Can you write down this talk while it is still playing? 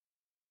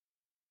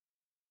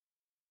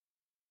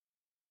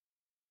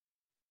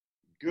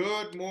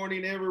Good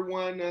morning,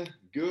 everyone.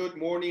 Good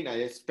morning. I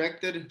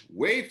expected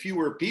way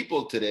fewer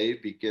people today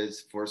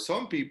because for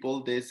some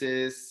people, this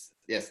is,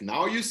 yes,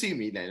 now you see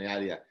me,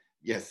 Nadia.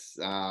 Yes,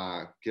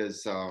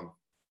 because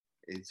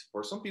it's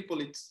for some people,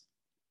 it's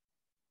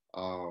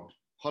uh,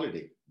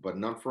 holiday, but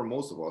not for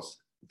most of us,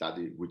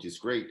 which is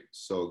great.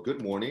 So,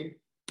 good morning.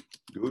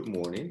 Good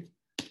morning.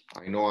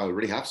 I know I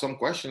already have some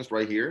questions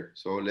right here.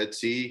 So let's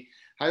see.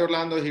 Hi,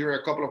 Orlando. Here are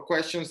a couple of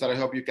questions that I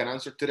hope you can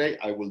answer today.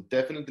 I will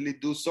definitely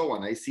do so.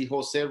 And I see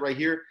Jose right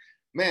here.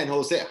 Man,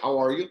 Jose, how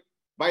are you?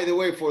 By the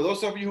way, for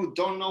those of you who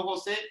don't know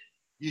Jose,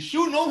 you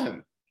should know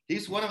him.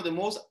 He's one of the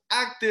most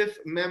active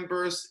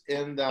members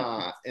in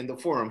the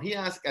forum. He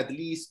asks at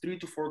least 3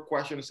 to 4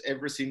 questions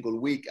every single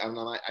week, and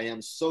I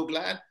am so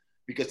glad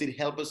because it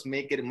helps us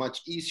make it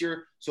much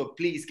easier. So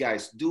please,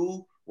 guys,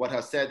 do what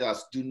Jose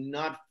does. Do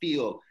not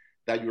feel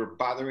that you're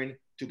bothering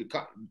to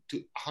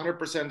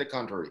 100% the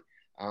contrary.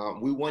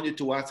 We want you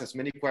to ask as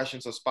many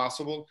questions as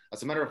possible.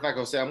 As a matter of fact,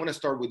 Jose, I'm going to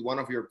start with one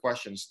of your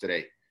questions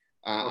today.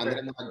 And Okay.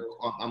 then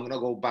I'm going to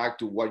go back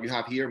to what you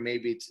have here.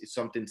 Maybe it's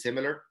something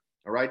similar.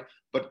 All right.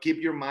 But keep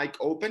your mic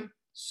open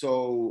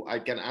so I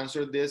can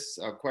answer these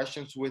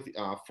questions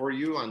for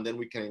you, and then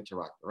we can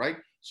interact. All right.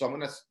 So I'm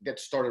going to get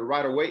started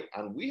right away.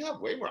 And we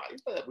have way more. I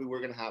thought we were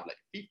going to have like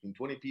 15,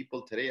 20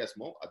 people today at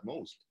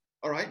most.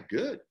 All right.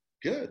 Good.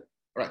 Good.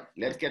 All right.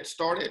 Let's get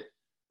started.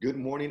 Good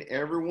morning,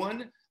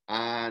 everyone.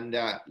 And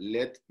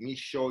let me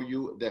show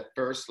you the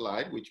first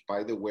slide, which,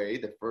 by the way,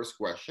 the first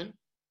question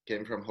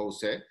came from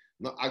Jose.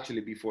 No,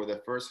 actually, before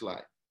the first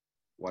slide,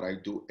 what I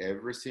do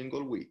every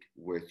single week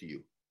with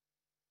you.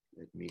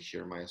 Let me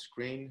share my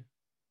screen.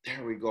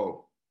 There we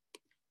go.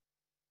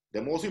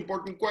 The most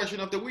important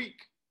question of the week.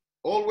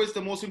 Always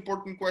the most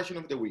important question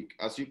of the week.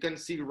 As you can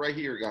see right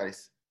here,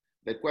 guys,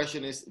 the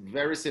question is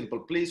very simple.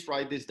 Please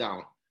write this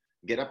down.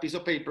 Get a piece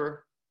of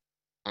paper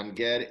and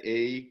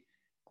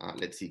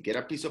let's see, get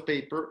a piece of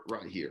paper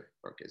right here.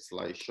 Okay,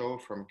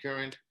 slideshow from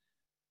current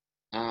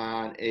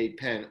and a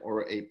pen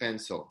or a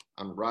pencil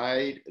and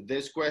write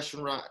this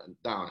question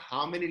down.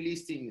 How many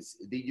listings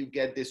did you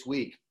get this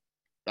week?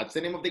 That's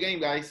the name of the game,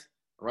 guys.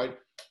 All right.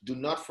 Do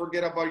not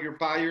forget about your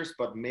buyers,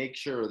 but make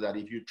sure that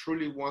if you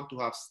truly want to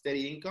have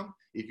steady income,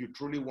 if you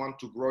truly want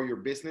to grow your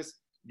business,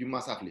 you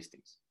must have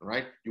listings. All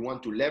right. You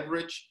want to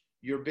leverage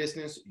your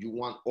business. You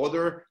want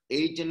other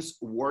agents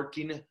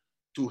working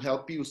to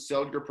help you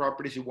sell your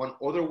properties. You want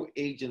other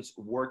agents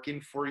working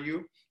for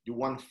you. You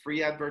want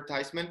free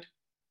advertisement.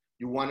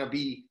 You want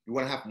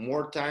to have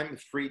more time,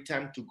 free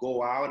time to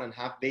go out and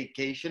have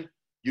vacation.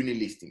 You need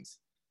listings.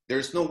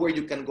 There's no way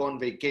you can go on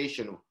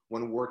vacation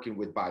when working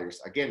with buyers.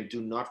 Again,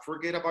 do not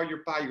forget about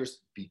your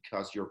buyers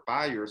because your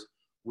buyers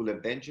will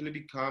eventually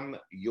become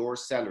your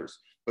sellers.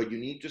 But you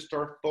need to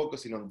start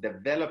focusing on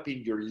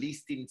developing your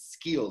listing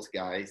skills,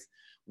 guys.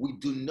 We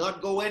do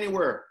not go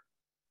anywhere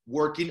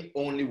working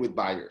only with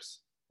buyers.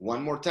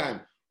 One more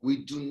time,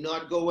 we do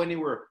not go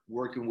anywhere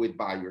working with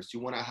buyers. You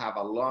want to have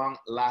a long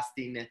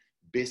lasting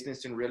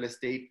business in real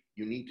estate,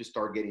 you need to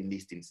start getting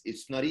listings.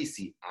 It's not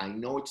easy. I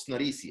know it's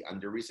not easy.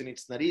 And the reason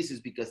it's not easy is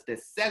because the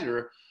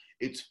seller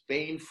is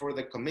paying for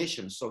the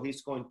commission. So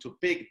he's going to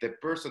pick the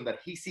person that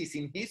he sees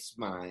in his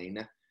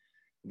mind,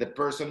 the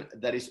person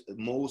that is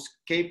most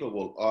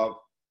capable of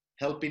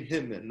helping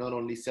him not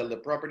only sell the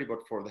property,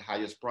 but for the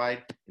highest price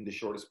in the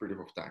shortest period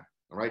of time.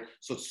 All right.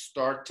 So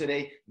start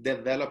today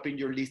developing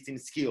your listing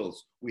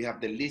skills. We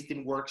have the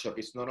listing workshop.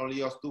 It's not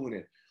only us doing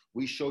it.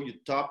 We show you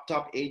top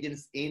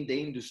agents in the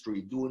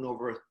industry doing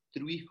over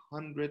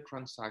 300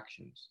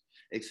 transactions,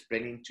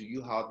 explaining to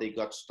you how they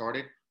got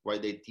started, why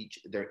they teach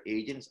their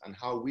agents, and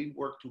how we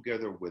work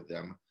together with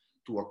them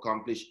to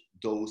accomplish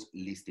those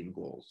listing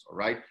goals. All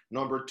right.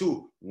 Number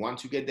two,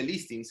 once you get the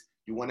listings,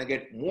 you want to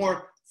get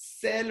more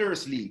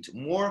sellers leads,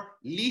 more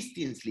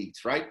listings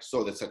leads, right?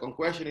 So the second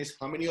question is,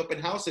 how many open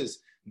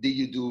houses did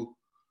you do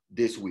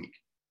this week?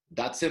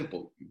 That's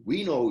simple.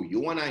 We know,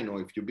 you and I know,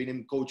 if you've been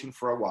in coaching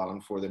for a while,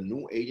 and for the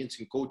new agents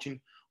in coaching,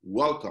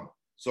 welcome.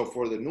 So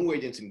for the new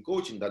agents in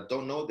coaching that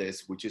don't know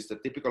this, which is the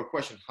typical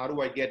question, how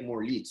do I get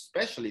more leads,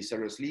 especially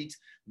sellers leads?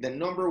 The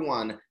number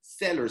one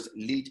sellers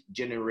lead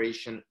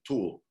generation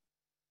tool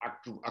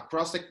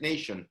across the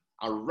nation,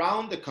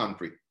 around the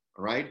country,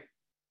 all right?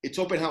 It's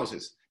open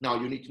houses. Now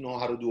you need to know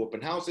how to do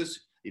open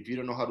houses. If you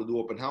don't know how to do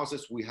open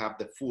houses, we have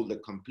the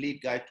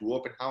complete guide to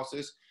open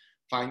houses.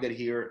 Find it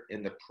here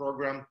in the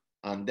program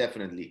and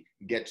definitely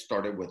get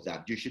started with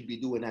that. You should be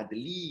doing at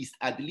least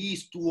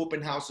 2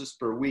 open houses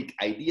per week,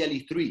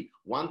 ideally 3.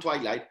 One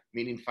twilight,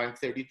 meaning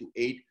 5:30 to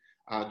 8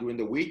 during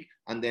the week,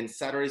 and then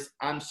Saturdays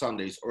and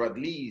Sundays, or at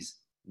least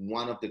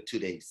one of the 2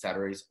 days,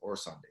 Saturdays or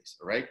Sundays,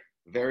 all right?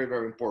 Very,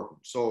 very important.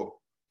 So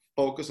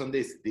focus on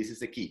this. This is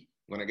the key.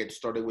 I'm gonna get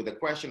started with the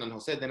question, and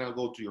Jose, then I'll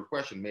go to your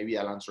question. Maybe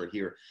I'll answer it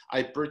here.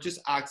 I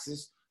purchased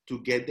access to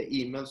get the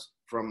emails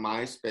from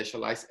my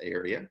specialized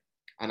area,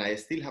 and I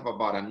still have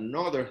about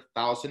another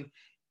 1,000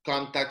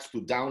 contacts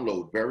to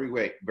download.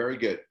 Very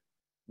good.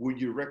 Would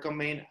you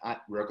recommend I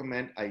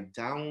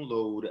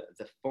download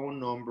the phone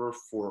number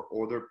for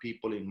other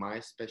people in my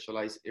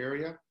specialized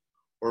area,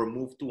 or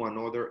move to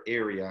another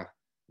area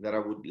that I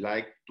would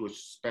like to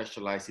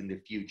specialize in the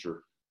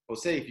future?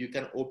 Jose, if you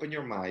can open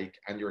your mic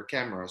and your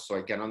camera so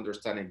I can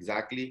understand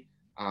exactly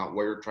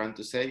what you're trying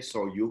to say.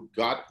 So you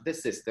got the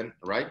system,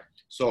 right?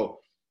 So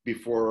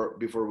before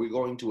we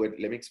go into it,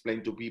 let me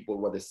explain to people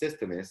what the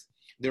system is.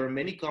 There are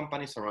many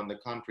companies around the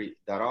country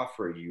that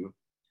offer you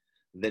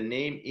the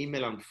name,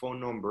 email, and phone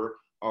number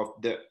of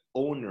the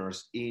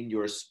owners in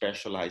your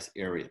specialized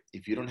area.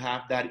 If you don't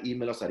have that,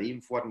 email us at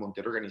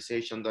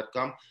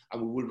info@montielorganization.com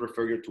and we will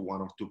refer you to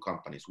one of two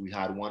companies. We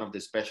had one of the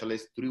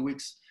specialists 3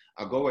 weeks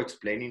ago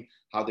explaining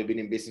how they've been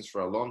in business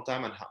for a long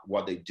time and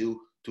what they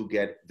do to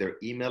get their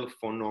email,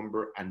 phone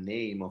number, and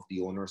name of the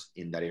owners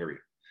in that area.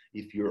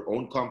 If your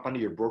own company,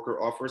 your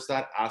broker offers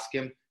that, ask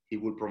him. He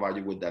will provide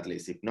you with that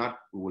list. If not,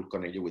 we will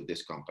connect you with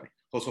this company.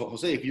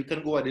 Jose, if you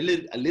can go a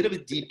little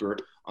bit deeper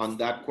on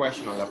that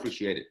question, I'd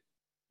appreciate it.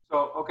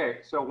 So,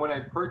 okay. So when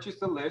I purchased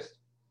the list,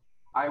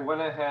 I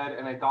went ahead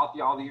and I got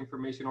all the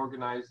information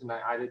organized and I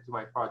added to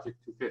my project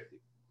 250.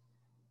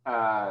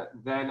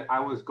 Then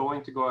I was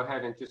going to go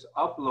ahead and just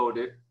upload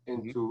it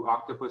into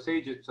Octopus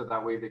Agent so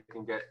that way they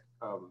can get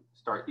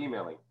start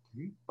emailing.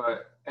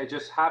 But it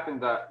just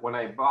happened that when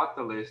I bought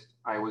the list,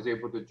 I was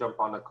able to jump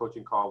on a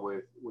coaching call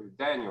with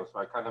Daniel. So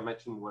I kind of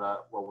mentioned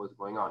what was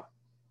going on.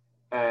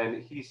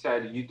 And he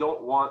said, you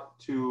don't want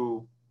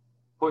to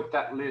put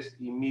that list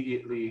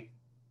immediately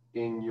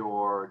in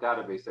your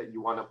database, that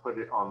you want to put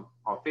it on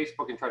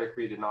Facebook and try to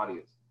create an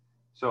audience.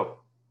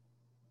 So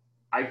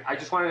I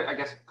just wanted, I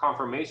guess,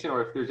 confirmation,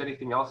 or if there's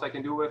anything else I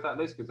can do with that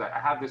list, because I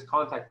have this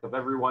contact of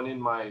everyone in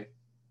my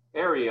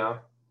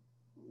area.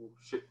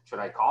 Should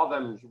I call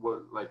them?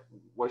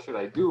 What should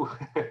I do?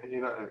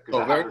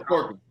 So very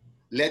important.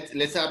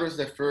 Let's address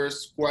the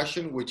first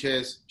question, which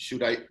is,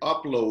 should I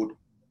upload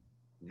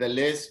the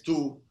list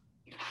to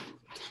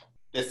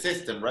the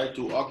system, right?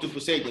 To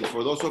Octopus Agent.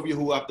 For those of you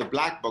who have the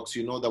black box,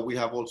 you know that we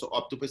have also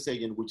Octopus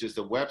Agent, which is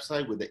the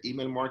website with the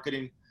email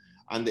marketing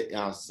and the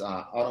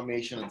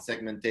automation and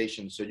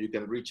segmentation, so you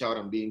can reach out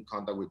and be in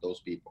contact with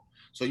those people.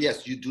 So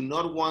yes, you do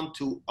not want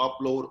to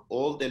upload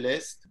all the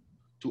list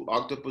to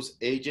Octopus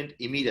Agent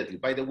immediately.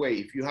 By the way,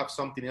 if you have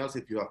something else,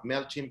 if you have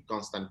MailChimp,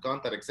 Constant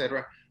Contact,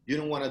 etc., you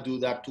don't want to do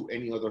that to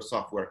any other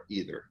software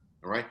either,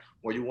 all right?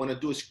 What you want to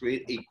do is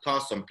create a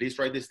custom, please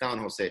write this down,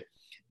 Jose,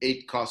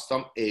 a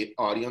custom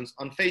audience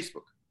on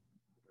Facebook.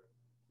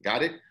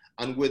 Got it?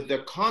 And with the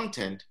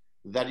content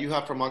that you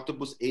have from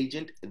Octopus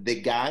Agent,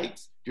 the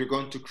guides, you're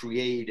going to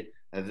create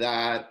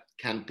that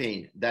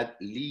campaign, that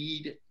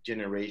lead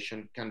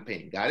generation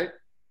campaign. Got it?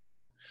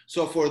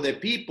 So for the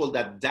people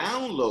that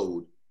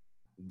download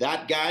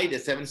that guide, the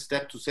 7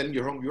 steps to selling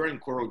your home, you're in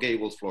Coral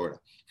Gables, Florida.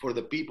 For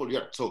the people,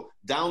 so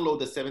download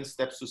the 7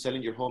 steps to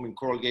selling your home in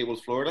Coral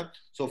Gables, Florida.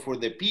 So for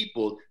the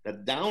people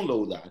that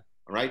download that,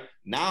 all right,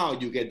 now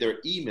you get their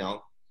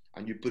email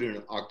and you put it in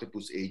an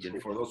Octopus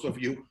Agent. For those of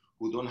you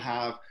who don't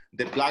have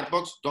the black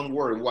box, don't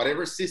worry.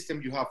 Whatever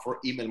system you have for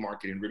email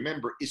marketing,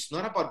 remember, it's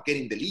not about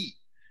getting the lead.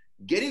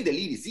 Getting the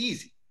lead is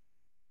easy.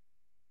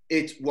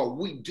 It's what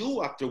we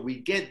do after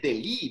we get the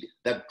lead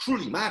that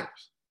truly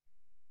matters,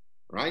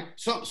 right?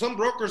 Some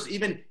brokers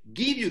even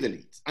give you the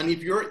leads. And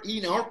if you're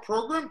in our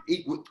program,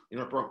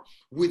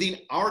 within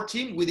our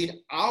team, within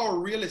our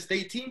real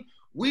estate team,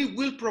 we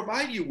will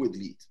provide you with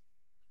leads.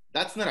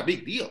 That's not a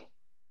big deal,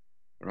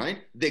 right?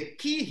 The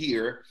key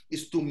here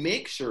is to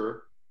make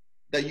sure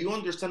that you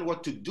understand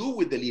what to do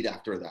with the lead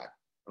after that,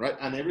 right?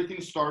 And everything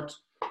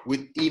starts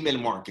with email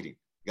marketing.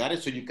 Got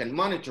it? So you can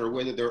monitor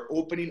whether they're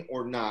opening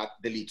or not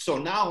the lead. So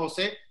now,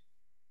 Jose,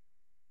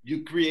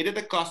 you created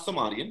a custom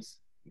audience,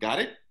 got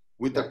it?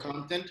 With the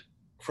content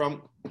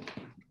from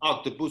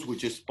Octopus,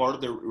 which is part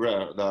of the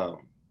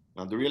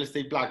real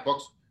estate black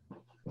box.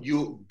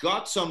 You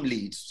got some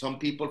leads, some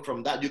people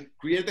from that. You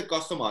created the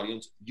custom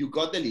audience. You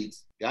got the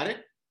leads. Got it?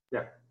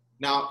 Yeah.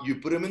 Now you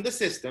put them in the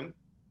system.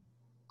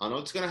 And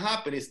what's going to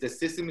happen is the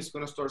system is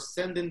going to start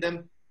sending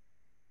them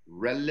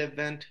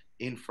relevant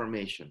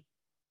information.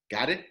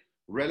 Got it?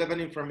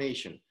 Relevant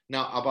information.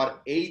 Now,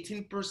 about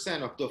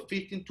 18% of the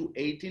 15 to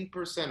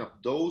 18% of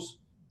those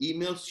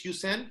emails you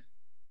send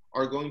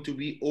are going to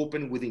be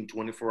open within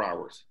 24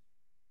 hours.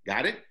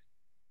 Got it?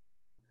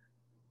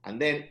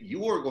 And then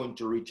you are going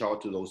to reach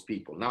out to those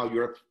people. Now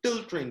you're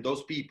filtering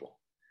those people.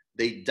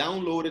 They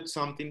downloaded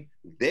something,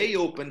 they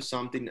opened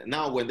something.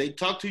 Now when they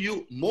talk to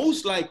you,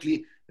 most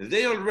likely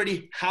they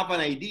already have an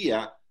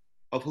idea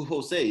of who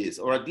Jose is,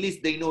 or at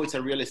least they know it's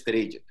a real estate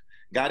agent.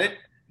 Got it?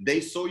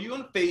 They saw you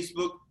on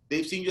Facebook.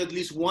 They've seen you at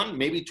least 1,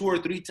 maybe 2 or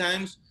 3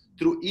 times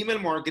through email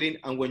marketing.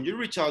 And when you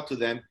reach out to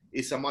them,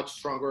 it's a much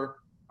stronger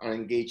and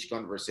engaged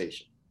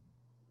conversation.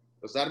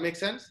 Does that make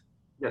sense?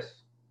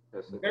 Yes.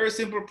 Yes. Very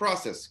simple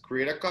process.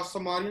 Create a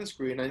custom audience,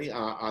 create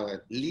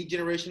a lead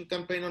generation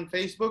campaign on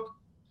Facebook.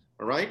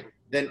 All right.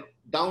 Then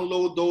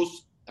download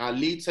those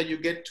leads that you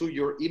get to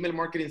your email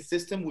marketing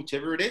system,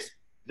 whichever it is,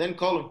 then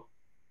call them.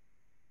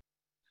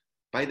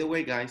 By the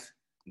way, guys,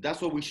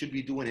 that's what we should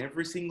be doing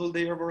every single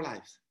day of our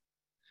lives.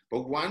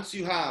 But once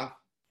you have,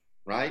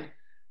 right,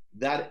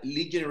 that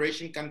lead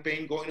generation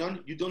campaign going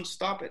on, you don't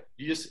stop it.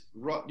 You just,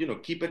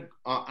 keep it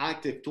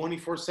active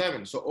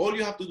 24/7. So all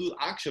you have to do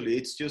actually,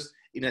 it's just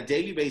in a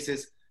daily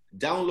basis,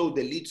 download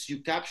the leads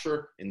you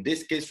capture, in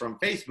this case from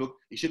Facebook.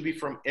 It should be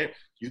from,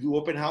 you do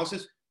open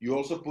houses, you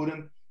also put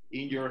them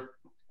in your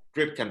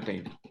drip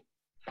campaign.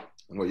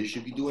 And what you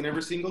should be doing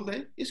every single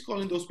day is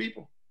calling those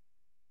people.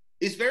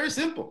 It's very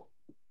simple.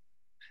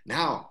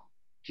 Now,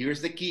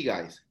 here's the key,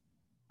 guys.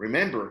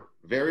 Remember,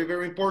 very,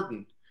 very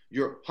important.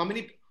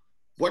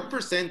 What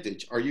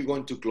percentage are you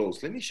going to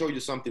close? Let me show you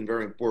something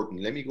very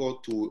important. Let me go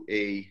to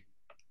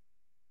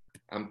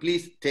and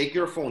please take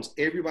your phones.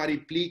 Everybody,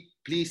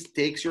 please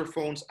take your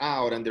phones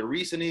out. And the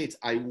reason is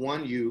I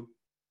want you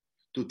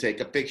to take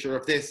a picture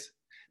of this.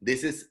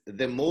 This is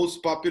the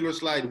most popular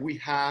slide we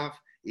have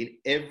in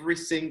every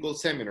single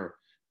seminar.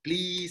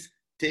 Please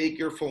take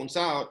your phones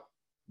out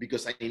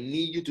because I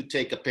need you to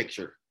take a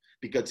picture,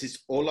 because it's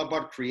all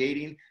about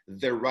creating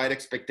the right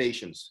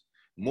expectations.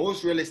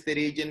 Most real estate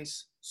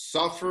agents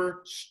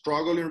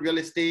struggle in real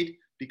estate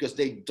because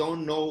they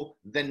don't know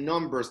the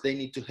numbers they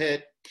need to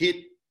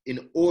hit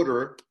in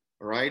order,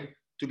 right,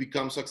 to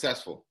become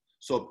successful.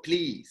 So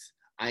please,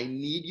 I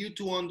need you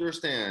to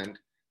understand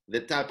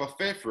the type of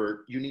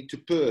effort you need to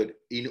put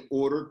in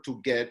order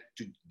to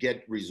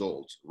get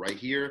results. Right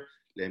here,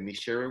 let me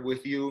share it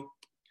with you.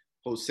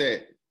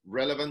 Jose,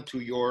 relevant to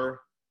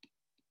your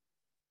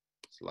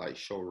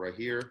slideshow right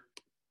here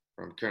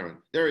from Karen.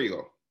 There you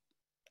go.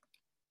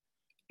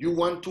 You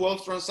want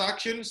 12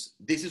 transactions?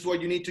 This is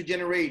what you need to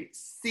generate.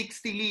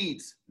 60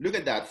 leads. Look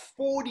at that.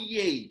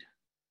 48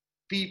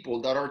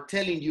 people that are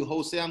telling you,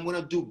 Jose, I'm going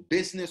to do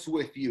business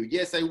with you.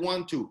 Yes, I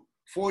want to.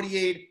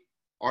 48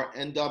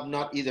 end up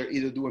not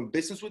either doing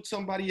business with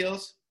somebody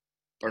else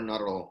or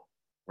not at all,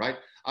 right?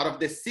 Out of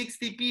the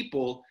 60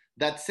 people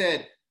that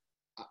said,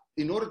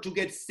 in order to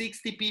get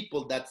 60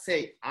 people that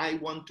say, I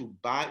want to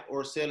buy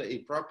or sell a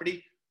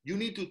property, you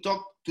need to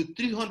talk to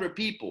 300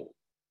 people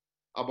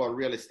about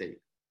real estate.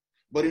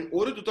 But in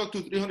order to talk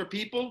to 300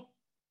 people,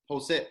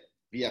 Jose,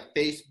 via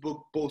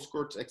Facebook,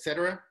 postcards,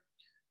 etc.,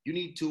 you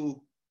need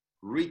to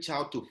reach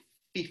out to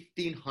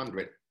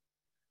 1,500.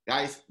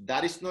 Guys,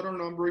 that is not a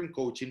number in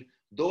coaching.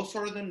 Those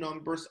are the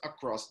numbers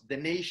across the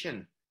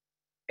nation.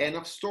 End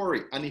of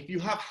story. And if you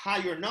have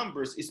higher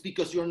numbers, it's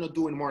because you're not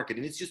doing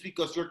marketing. It's just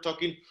because you're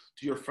talking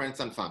to your friends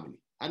and family.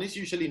 And it's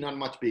usually not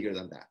much bigger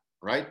than that,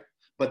 right?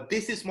 But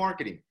this is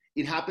marketing.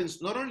 It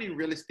happens not only in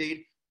real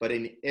estate, but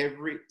in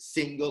every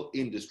single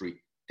industry.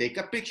 Take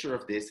a picture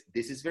of this.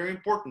 This is very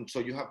important so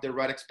you have the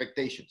right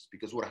expectations.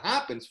 Because what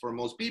happens for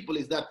most people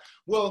is that,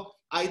 well,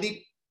 I did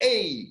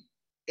a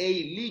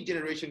lead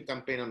generation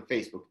campaign on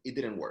Facebook. It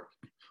didn't work.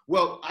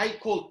 Well, I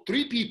called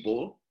 3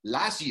 people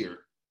last year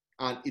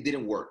and it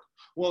didn't work.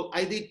 Well,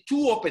 I did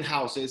 2 open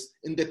houses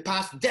in the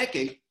past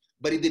decade,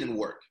 but it didn't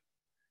work.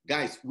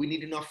 Guys, we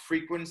need enough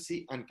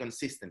frequency and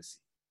consistency,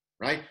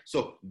 right?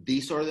 So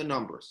these are the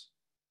numbers.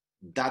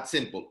 That's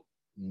simple.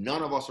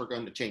 None of us are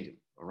going to change them,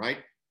 all right?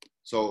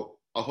 So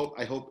I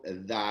hope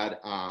that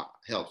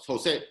helps.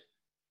 Jose,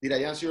 did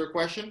I answer your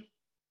question?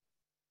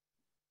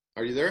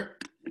 Are you there?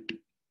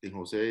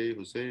 Jose.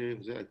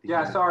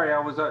 Yeah, sorry, I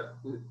was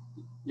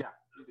yeah.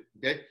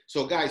 Okay,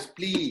 so guys,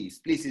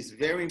 please, it's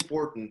very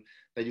important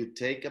that you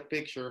take a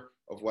picture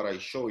of what I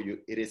show you.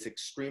 It is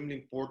extremely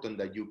important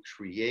that you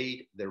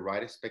create the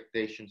right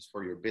expectations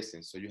for your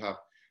business. So you have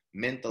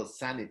mental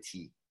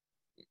sanity,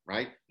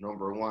 right?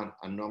 Number 1.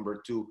 And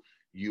number 2,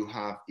 you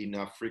have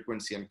enough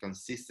frequency and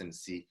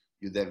consistency.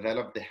 You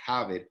develop the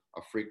habit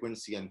of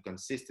frequency and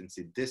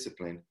consistency,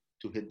 discipline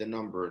to hit the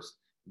numbers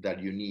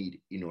that you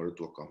need in order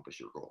to accomplish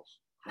your goals,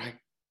 right?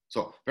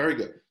 So very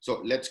good.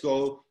 So let's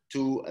go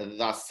to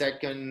the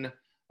second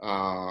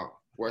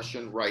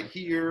question right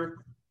here.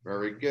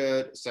 Very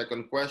good.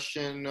 Second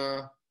question.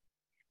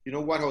 You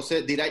know what,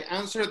 Jose? Did I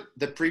answer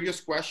the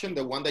previous question,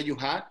 the one that you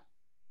had?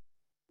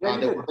 Yeah,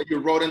 the one that you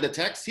wrote in the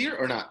text here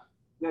or not?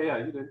 Yeah,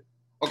 you did.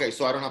 Okay,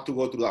 so I don't have to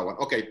go through that one.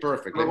 Okay,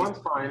 perfect. That one's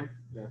fine.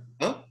 Yeah.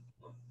 Huh?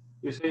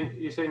 You're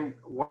saying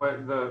what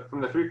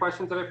from the 3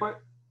 questions that I put?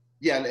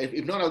 Yeah,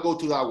 if not, I'll go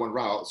to that one,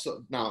 Raul.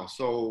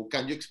 So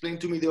can you explain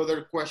to me the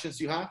other questions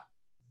you have?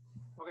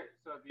 Okay,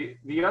 so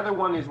the other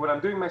one is when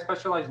I'm doing my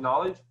specialized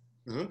knowledge,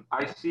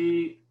 I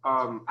see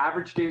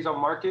average days on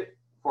market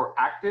for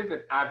active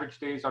and average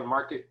days on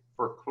market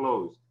for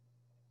closed.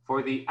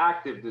 For the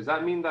active, does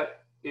that mean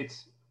that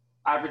it's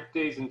average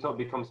days until it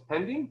becomes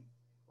pending?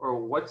 Or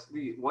what's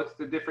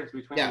the difference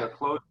between the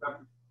closed?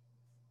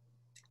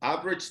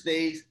 Average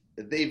days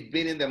they've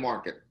been in the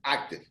market,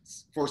 active,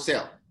 for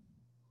sale.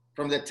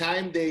 From the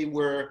time they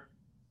were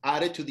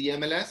added to the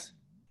MLS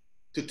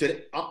to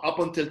today, up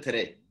until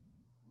today.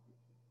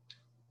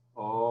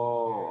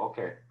 Oh,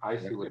 okay. I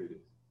see what it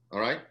is. All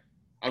right.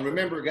 And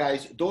remember,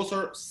 guys, those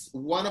are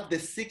one of the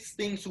 6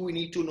 things we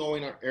need to know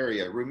in our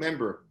area.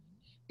 Remember,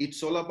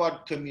 it's all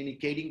about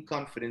communicating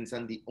confidence.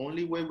 And the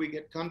only way we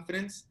get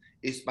confidence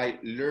is by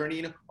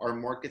learning our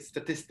market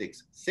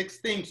statistics. 6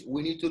 things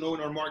we need to know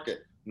in our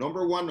market.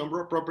 Number 1,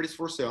 number of properties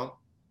for sale.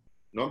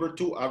 Number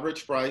 2,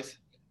 average price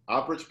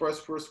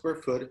per square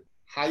foot,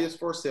 highest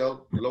for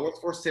sale,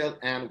 lowest for sale,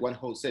 and when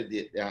Jose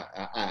did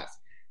asked,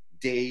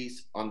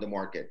 days on the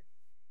market.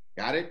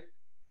 Got it?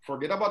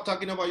 Forget about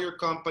talking about your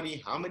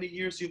company, how many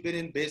years you've been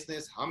in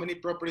business, how many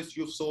properties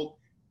you've sold.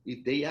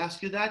 If they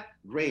ask you that,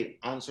 great,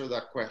 answer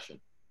that question.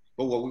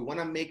 But what we want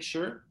to make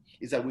sure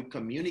is that we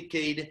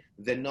communicate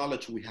the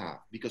knowledge we have,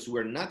 because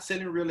we're not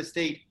selling real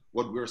estate.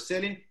 What we're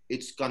selling,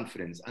 it's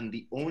confidence. And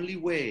the only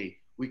way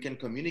we can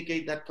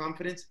communicate that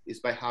confidence is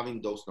by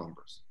having those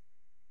numbers.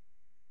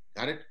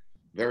 Got it?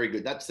 Very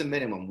good. That's the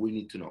minimum we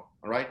need to know.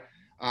 All right.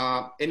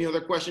 Any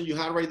other question you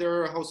had right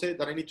there, Jose,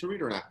 that I need to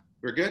read or not?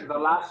 We're good. The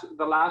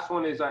last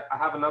one is I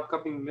have an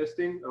upcoming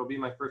listing. It'll be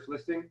my first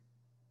listing.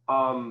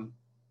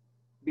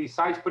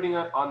 Besides putting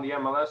it on the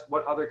MLS,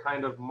 what other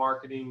kind of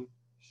marketing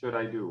should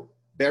I do?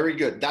 Very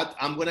good. That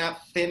I'm gonna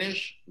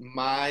finish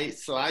my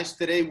slides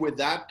today with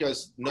that,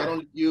 because not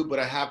only you, but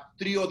I have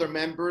 3 other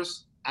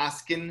members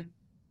asking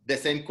the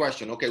same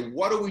question. Okay,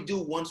 what do we do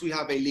once we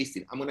have a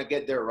listing? I'm gonna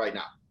get there right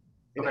now.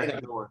 Okay.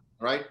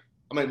 Right?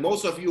 I mean,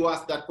 most of you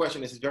ask that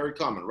question. This is very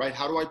common, right?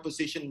 How do I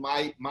position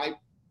my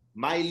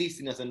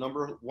listing as a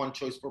number 1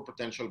 choice for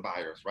potential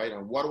buyers, right?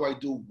 And what do I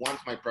do once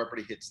my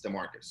property hits the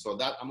market? So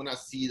that I'm gonna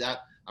see that.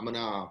 I'm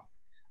gonna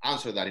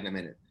answer that in a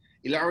minute.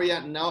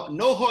 Ilaria, now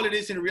no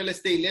holidays in real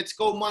estate. Let's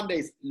go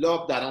Mondays.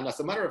 Love that. And as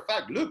a matter of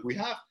fact, look, we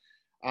have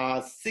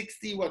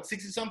 60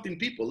 something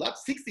people.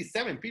 That's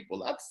 67 people.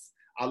 That's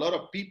a lot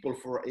of people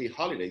for a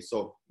holiday.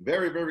 So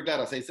very, very glad.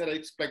 As I said, I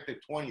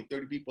expected 20,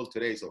 30 people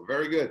today. So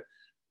very good.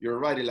 You're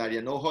right,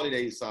 Ilaria. No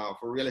holidays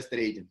for real estate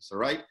agents. All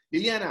right.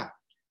 Liliana,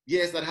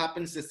 yes, that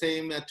happens the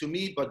same to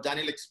me, but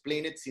Daniel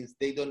explained it since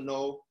they don't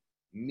know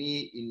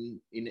me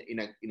in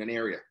an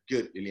area.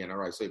 Good, Liliana. All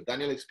right. So if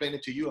Daniel explained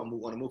it to you, I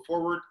want to move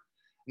forward.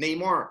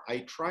 Neymar, I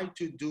tried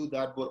to do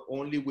that, but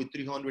only with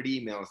 300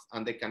 emails,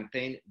 and the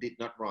campaign did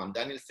not run.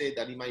 Daniel said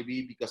that it might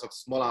be because of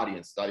small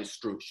audience. That is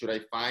true. Should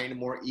I find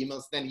more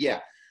emails then? Yeah,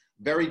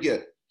 very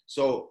good.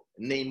 So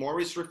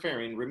Neymar is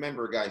referring,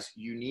 remember guys,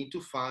 you need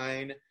to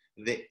find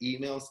the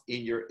emails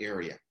in your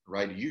area,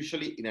 right?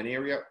 Usually in an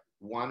area,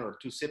 1 or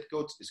 2 zip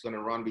codes is going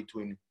to run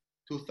between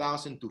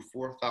 2,000 to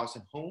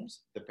 4,000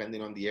 homes,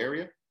 depending on the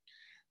area.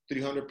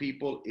 300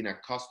 people in a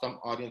custom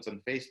audience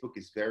on Facebook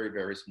is very,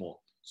 very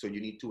small. So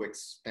you need to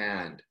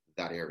expand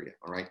that area,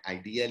 all right?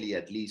 Ideally,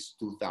 at least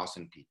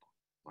 2,000 people,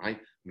 all right?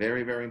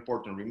 Very, very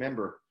important.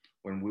 Remember,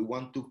 when we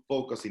want to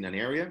focus in an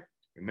area,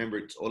 remember,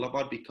 it's all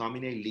about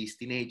becoming a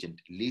listing agent,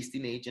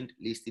 listing agent,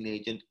 listing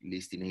agent,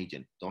 listing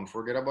agent. Don't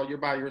forget about your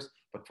buyers,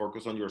 but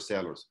focus on your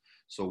sellers.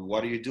 So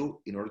what do you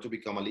do? In order to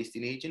become a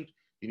listing agent,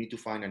 you need to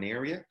find an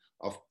area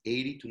of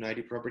 80 to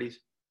 90 properties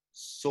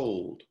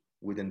sold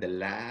within the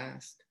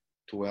last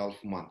 12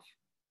 months,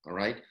 all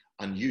right?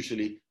 And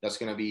usually that's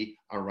going to be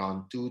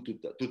around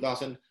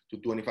 2,000 to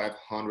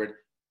 2,500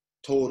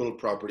 total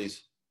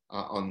properties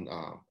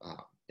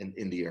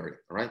in the area.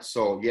 All right.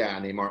 So yeah,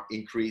 Neymar,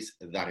 increase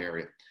that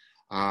area.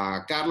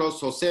 Carlos,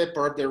 Jose,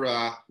 part of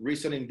the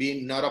reasoning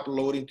being not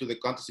uploading to the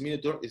contest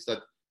simulator is that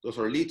those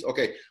are leads.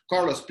 Okay,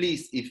 Carlos,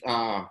 please, if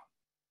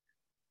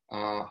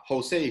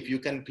Jose, if you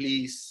can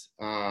please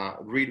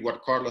read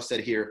what Carlos said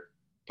here.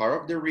 Part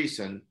of the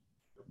reason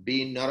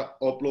being not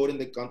uploading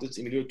the content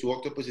immediately to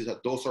Octopus is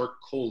that those are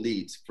cold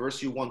leads.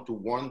 First, you want to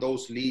warn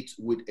those leads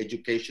with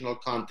educational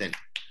content.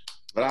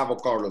 Bravo,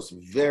 Carlos.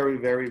 Very,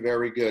 very,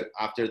 very good.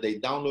 After they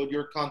download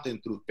your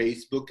content through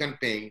Facebook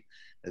campaign,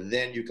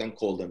 then you can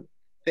call them.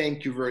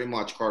 Thank you very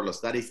much, Carlos.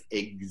 That is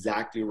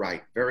exactly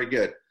right. Very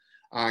good.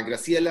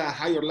 Graciela,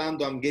 hi,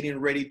 Orlando. I'm getting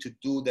ready to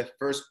do the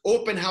first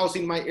open house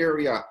in my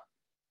area.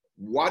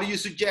 What do you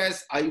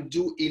suggest I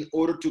do in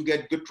order to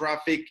get good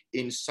traffic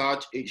in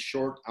such a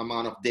short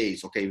amount of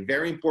days? Okay,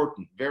 very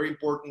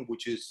important,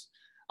 which is,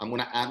 I'm going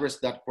to address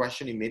that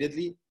question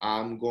immediately.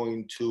 I'm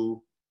going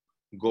to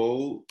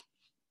go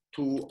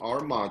to our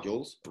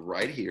modules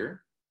right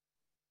here,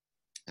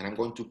 and I'm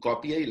going to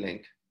copy a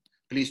link.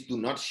 Please do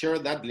not share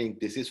that link.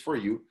 This is for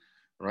you,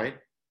 right?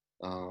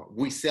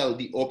 We sell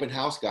the open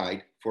house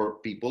guide for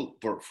people,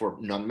 for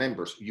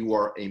non-members. You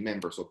are a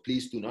member, so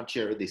please do not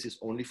share it. This is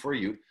only for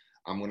you.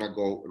 I'm gonna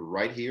go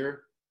right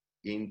here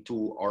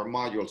into our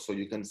module so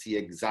you can see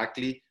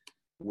exactly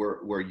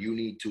where you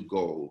need to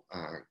go,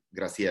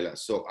 Graciela.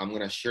 So I'm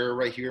gonna share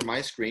right here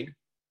my screen.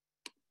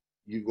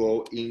 You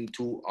go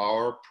into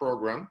our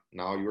program,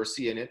 now you're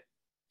seeing it,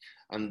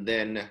 and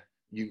then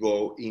you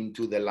go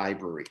into the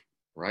library,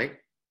 right?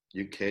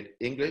 You hit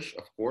English,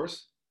 of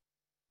course,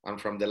 and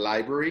from the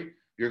library,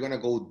 you're gonna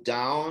go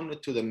down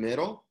to the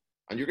middle,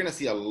 and you're gonna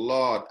see a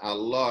lot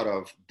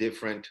of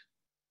different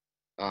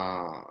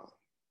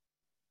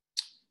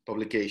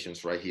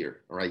publications right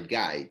here, all right,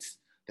 guides,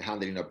 the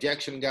handling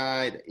objection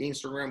guide, the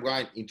Instagram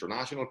guide,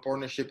 international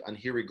partnership, and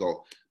here we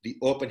go, the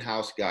open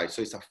house guide.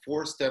 So it's a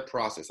 4-step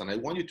process, and I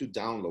want you to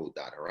download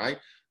that, all right?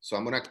 So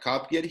I'm gonna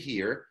copy it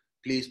here.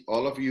 Please,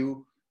 all of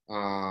you,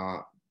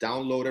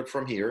 download it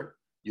from here.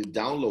 You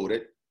download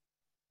it,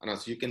 and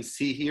as you can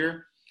see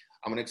here,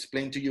 I'm gonna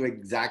explain to you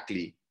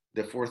exactly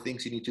the 4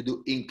 things you need to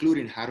do,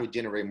 including how to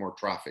generate more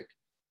traffic,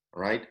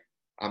 all right?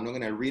 I'm not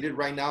gonna read it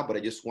right now, but I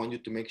just want you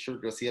to make sure,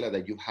 Graciela,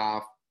 that you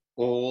have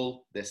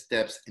all the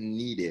steps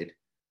needed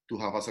to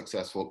have a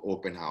successful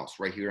open house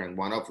right here. And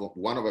one of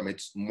them,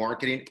 it's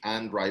marketing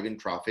and driving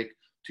traffic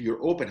to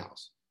your open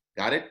house.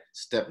 Got it?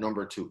 Step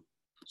number 2.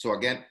 So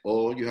again,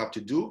 all you have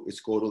to do is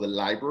go to the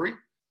library,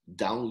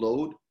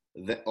 download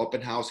the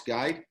open house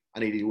guide,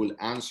 and it will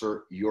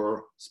answer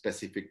your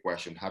specific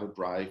question, how to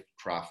drive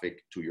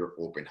traffic to your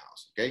open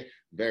house. Okay,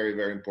 very,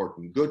 very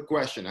important. Good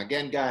question.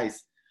 Again,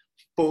 guys,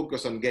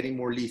 focus on getting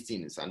more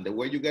listings. And the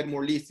way you get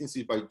more listings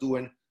is by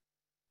doing,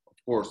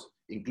 of course,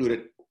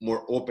 included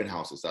more open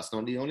houses. That's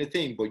not the only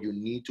thing, but you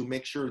need to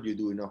make sure you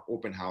do enough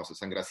open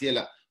houses. And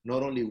Graciela,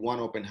 not only one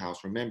open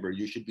house. Remember,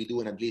 you should be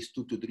doing at least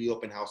 2 to 3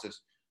 open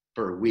houses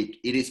per week.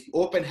 It is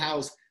open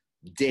house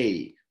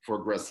day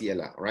for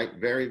Graciela, all right?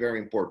 Very, very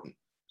important.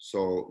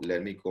 So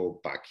let me go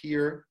back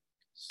here,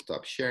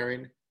 stop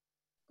sharing.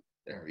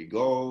 There we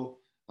go.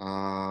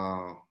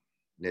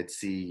 Let's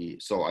see.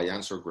 So I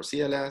answered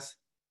Graciela's.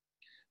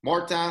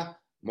 Martha,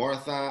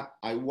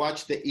 I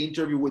watched the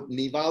interview with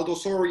Nivaldo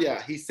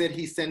Soria. He said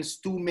he sends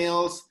 2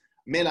 mail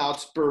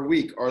outs per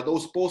week. Are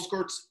those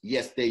postcards?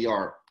 Yes, they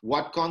are.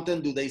 What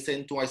content do they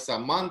send twice a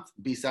month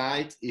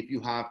besides if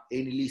you have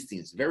any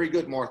listings? Very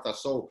good, Martha.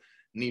 So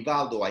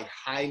Nivaldo, I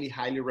highly,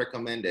 highly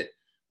recommend it.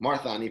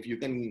 Martha, and if you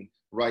can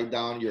write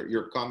down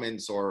your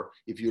comments or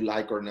if you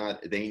like or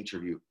not the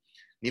interview.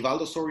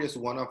 Nivaldo Soria is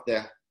one of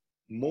the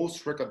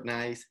most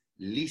recognized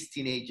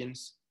listing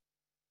agents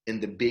in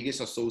the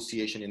biggest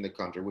association in the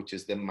country, which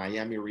is the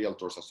Miami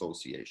Realtors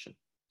Association.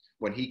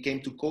 When he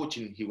came to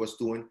coaching, he was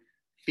doing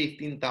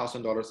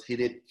 $15,000. He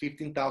did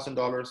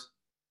 $15,000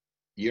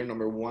 year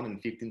number 1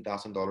 and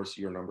 $15,000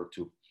 year number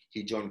 2.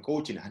 He joined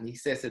coaching, and he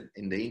says it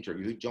in the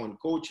interview. He joined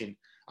coaching,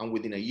 and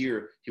within a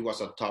year, he was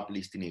a top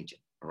listing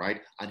agent, all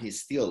right? And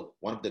he's still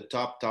one of the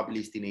top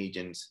listing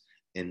agents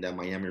in the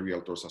Miami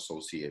Realtors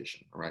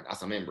Association, all right?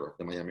 As a member of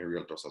the Miami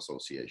Realtors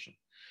Association.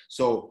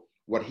 So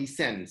what he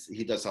sends,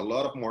 he does a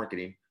lot of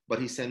marketing, but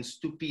he sends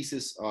 2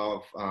 pieces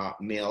of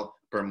mail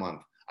per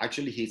month.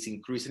 Actually, he's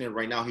increasing it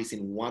right now. He's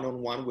in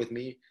one-on-one with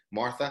me,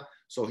 Martha.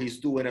 So he's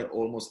doing it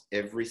almost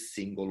every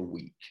single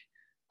week.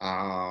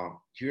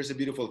 Here's a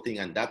beautiful thing,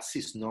 and that's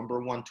his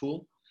number 1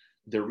 tool.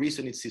 The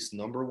reason it's his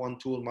number 1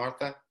 tool,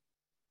 Martha,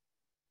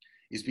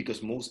 is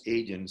because most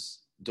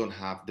agents don't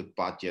have the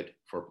budget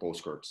for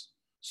postcards.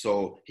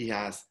 So he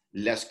has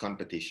less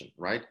competition,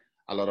 right?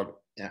 A lot of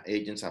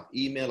agents have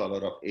email, a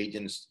lot of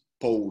agents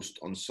post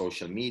on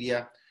social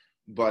media,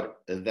 but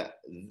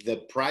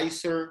the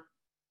pricier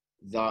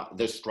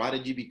the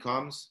strategy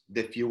becomes,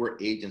 the fewer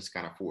agents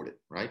can afford it,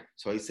 right?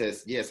 So he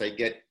says, yes, I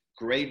get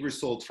great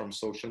results from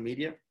social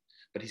media,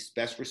 but his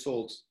best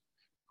results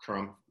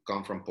come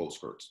from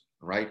postcards,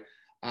 right?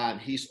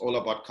 And he's all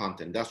about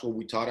content. That's what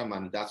we taught him,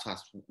 and that's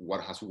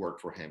what has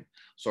worked for him.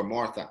 So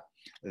Martha,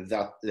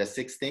 the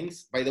 6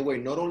 things, by the way,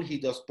 not only he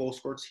does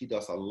postcards, he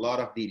does a lot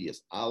of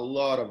videos.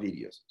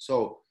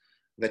 So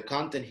the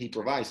content he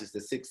provides is the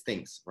 6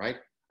 things, right?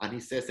 And he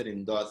says it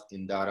in those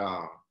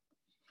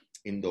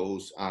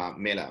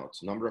mail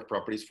outs: number of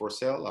properties for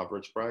sale,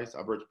 average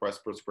price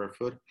per square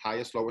foot,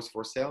 highest, lowest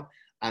for sale,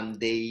 and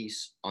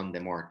days on the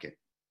market.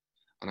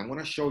 And I'm going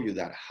to show you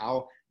that,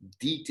 how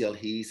detailed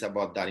he is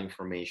about that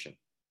information.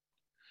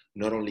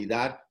 Not only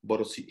that,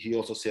 but he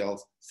also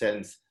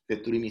sends the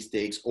 3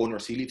 mistakes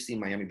owners. He lives in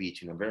Miami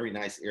Beach, in a very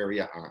nice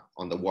area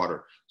on the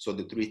water. So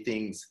the 3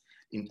 things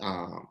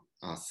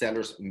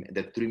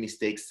the 3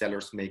 mistakes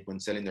sellers make when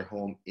selling their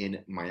home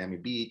in Miami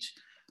Beach.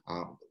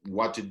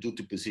 What to do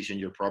to position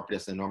your property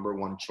as the number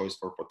 1 choice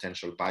for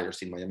potential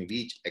buyers in Miami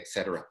Beach,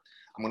 etc.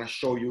 I'm going to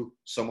show you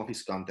some of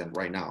his content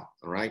right now,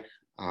 all right?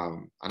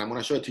 And I'm going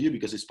to show it to you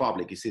because it's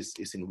public.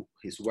 It's in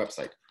his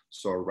website.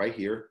 So right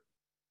here,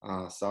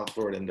 South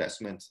Florida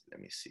Investments. Let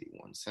me see,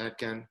 1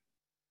 second.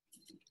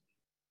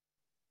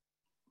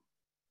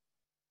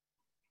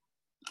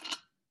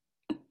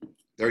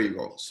 There you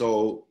go.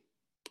 So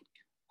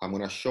I'm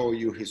going to show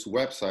you his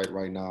website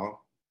right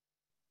now,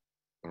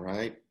 all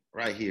right?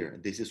 Right here.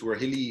 This is where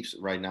he lives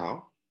right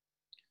now,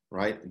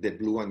 right? The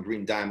Blue and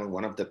Green Diamond,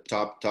 one of the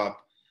top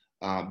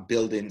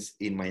buildings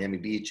in Miami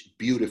Beach.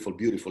 Beautiful,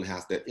 beautiful. It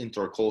has the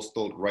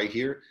intercoastal right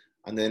here,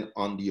 and then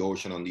on the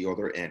ocean on the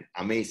other end.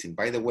 Amazing.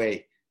 By the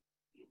way,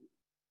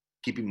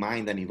 keep in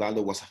mind that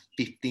Nivaldo was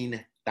a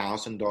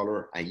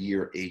 $15,000 a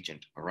year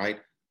agent, all right?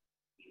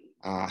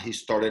 He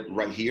started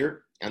right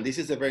here, and this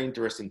is a very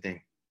interesting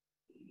thing.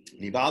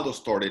 Nivaldo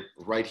started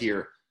right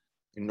here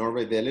in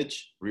Norway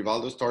Village.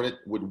 Rivaldo started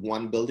with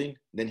 1 building,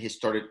 then he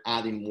started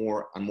adding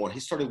more and more. He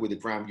started with the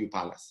Grandview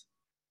Palace,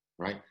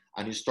 right?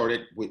 And he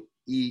started with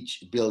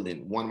each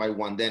building one by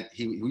one. Then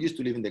he used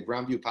to live in the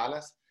Grandview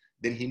Palace.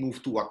 Then he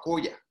moved to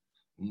Akoya,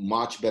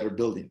 much better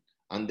building.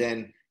 And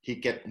then he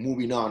kept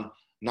moving on.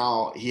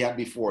 Now he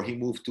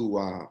moved to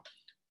a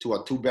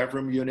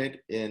 2-bedroom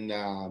unit in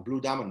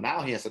Blue Diamond.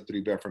 Now he has a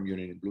 3-bedroom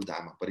unit in Blue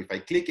Diamond. But if I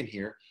click in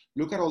here,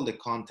 look at all the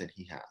content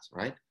he has,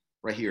 right?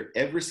 Right here,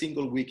 every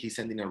single week he's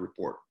sending a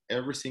report,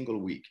 every single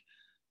week.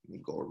 Let me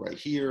go right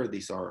here.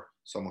 These are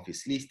some of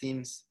his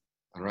listings,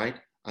 all right?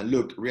 And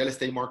look, real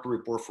estate market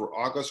report for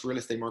August, real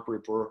estate market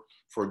report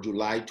for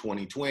July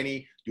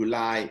 2020,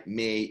 July,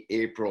 May,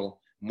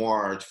 April,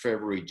 March,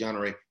 February,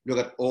 January. Look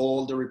at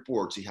all the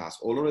reports he has,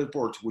 all of the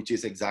reports, which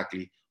is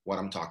exactly what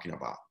I'm talking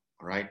about.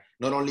 All right.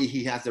 Not only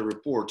he has the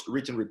reports,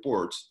 written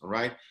reports, all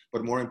right,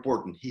 but more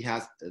important, he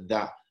has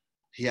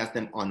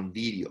them on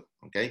video.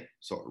 Okay.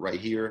 So right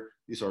here,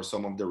 these are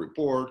some of the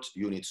reports: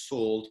 units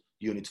sold,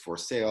 units for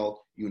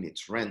sale,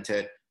 units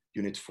rented,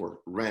 units for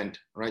rent,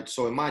 right?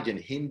 So imagine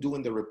him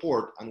doing the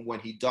report, and when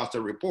he does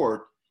the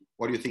report,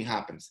 what do you think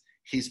happens?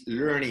 He's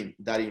learning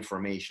that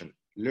information.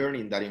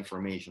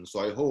 So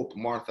I hope,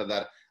 Martha,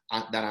 that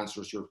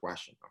answers your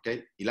question,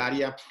 okay?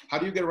 Ilaria, how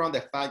do you get around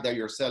the fact that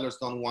your sellers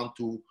don't want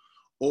to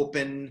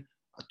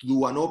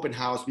do an open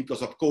house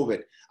because of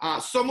COVID?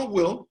 Some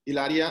will,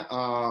 Ilaria,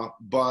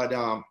 but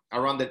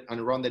around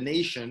the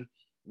nation,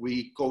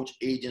 we coach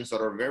agents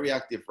that are very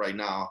active right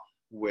now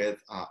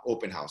with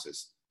open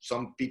houses.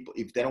 Some people,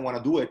 if they don't want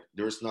to do it,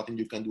 there's nothing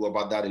you can do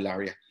about that,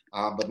 Ilaria.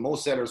 But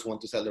most sellers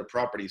want to sell their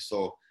property,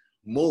 so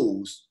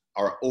most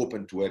are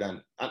open to it,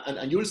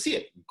 and you'll see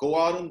it. Go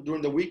out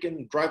during the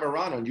weekend, drive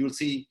around, and you'll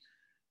see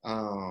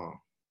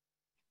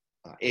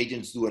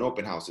agents doing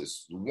open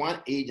houses.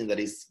 One agent that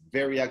is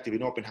very active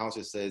in open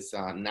houses is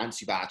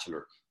Nancy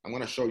Batchelor. I'm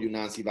going to show you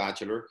Nancy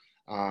Batchelor.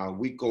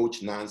 We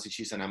coach Nancy.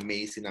 She's an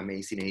amazing,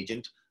 amazing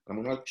agent.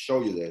 I'm going to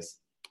show you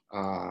this.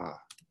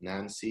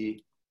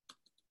 Nancy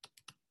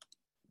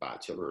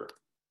Batchelor.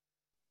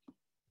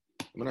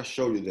 I'm going to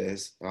show you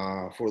this.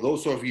 For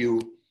those of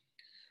you,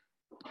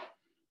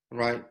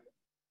 right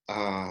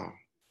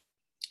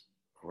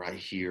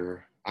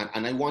here,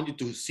 and I want you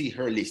to see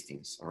her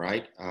listings, all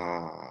right?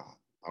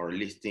 Our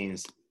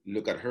listings,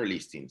 look at her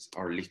listings,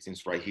 our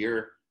listings right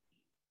here.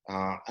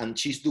 And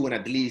she's doing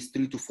at least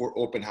 3 to 4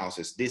 open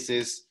houses. This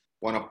is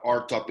one of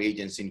our top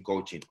agents in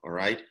coaching, all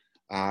right?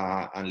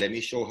 And let me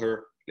show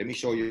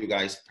you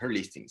guys her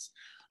listings.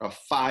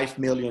 5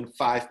 million,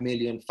 5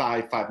 million,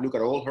 5. Look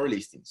at all her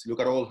listings.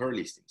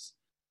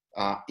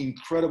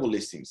 Incredible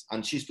listings.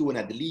 And she's doing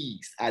at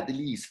least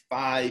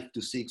 5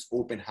 to 6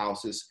 open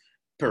houses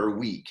per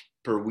week.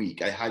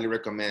 I highly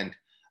recommend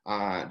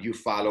you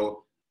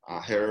follow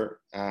her,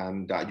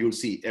 and you'll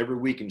see every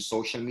week in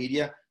social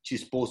media,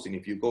 she's posting.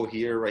 If you go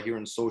here, right here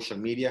in social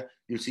media,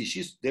 you'll see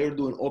they're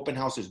doing open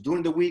houses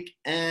during the week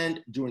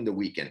and during the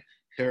weekend,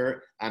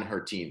 her and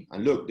her team.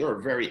 And look, they're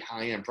very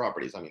high-end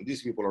properties. I mean,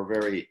 these people are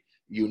very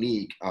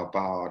unique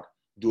about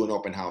doing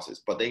open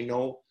houses, but they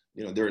know,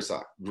 there's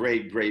a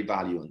great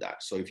value in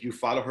that. So if you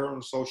follow her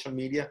on social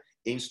media,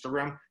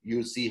 Instagram,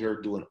 you'll see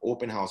her doing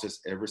open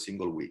houses every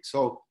single week.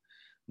 So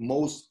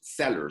most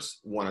sellers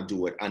want to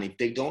do it. And if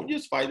they don't,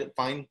 just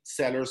find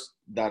sellers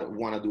that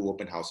want to do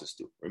open houses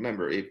too.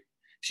 Remember, if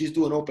she's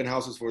doing open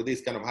houses for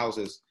these kind of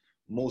houses,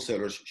 most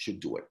sellers should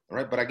do it. All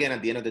right. But again,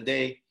 at the end of the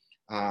day,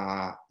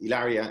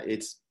 Ilaria,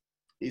 it's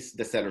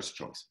the seller's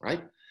choice,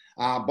 right?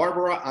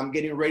 Barbara, I'm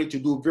getting ready to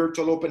do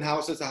virtual open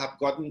houses. I have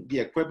gotten the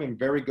equipment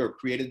very good,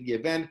 created the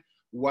event,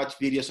 watch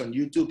videos on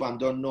YouTube, and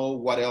don't know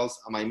what else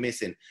am I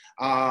missing.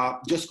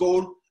 Just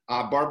go,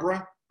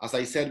 Barbara, as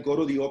I said, go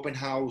to the open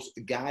house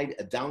guide,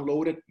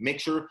 download it. Make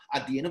sure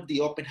at the end of the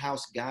open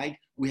house guide,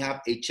 we have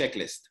a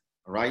checklist,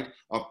 all right,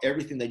 of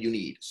everything that you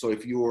need. So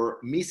if you're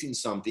missing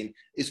something,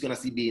 it's gonna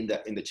be in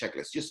the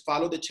checklist. Just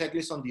follow the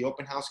checklist on the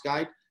open house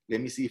guide.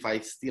 Let me see if I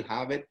still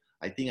have it.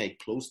 I think I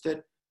closed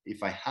it.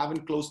 If I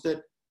haven't closed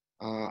it,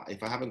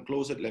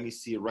 let me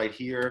see right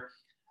here.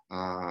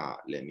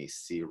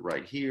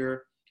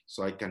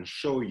 So I can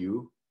show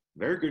you.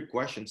 Very good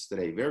questions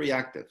today. Very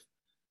active,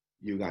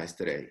 you guys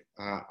today.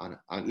 And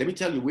let me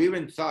tell you, we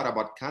even thought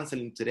about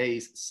canceling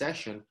today's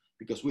session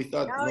because we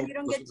thought. No, you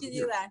don't get to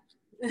do that.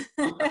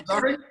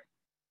 Sorry?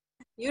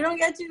 You don't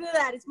get to do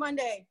that. It's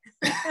Monday.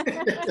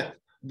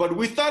 But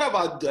we thought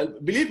about,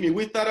 believe me,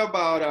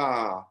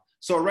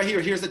 so right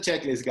here, here's the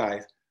checklist,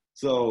 guys.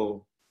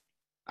 So,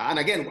 and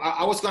again,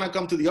 I was going to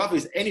come to the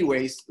office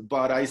anyways,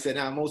 but I said,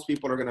 most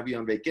people are going to be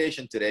on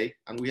vacation today.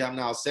 And we have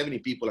now 70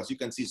 people, as you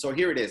can see. So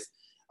here it is.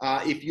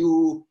 If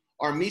you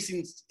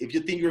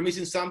think you're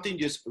missing something,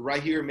 just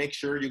right here, make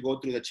sure you go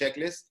through the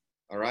checklist.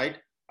 All right.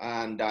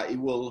 And it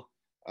will,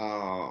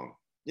 at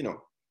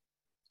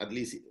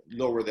least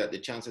lower the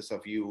chances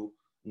of you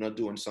not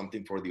doing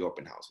something for the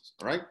open houses.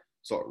 All right.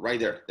 So right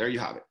there you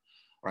have it.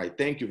 All right.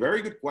 Thank you.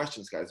 Very good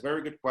questions, guys.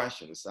 Very good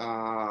questions.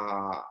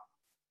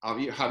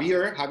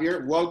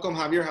 Javier, welcome,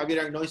 Javier.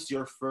 Javier, I know it's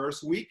your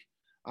first week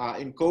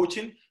in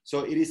coaching.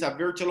 So it is a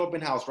virtual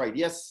open house, right?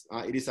 Yes,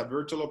 it is a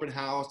virtual open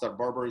house that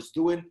Barbara is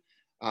doing.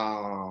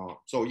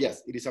 So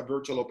yes, it is a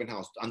virtual open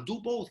house. And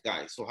do both,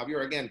 guys. So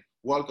Javier, again,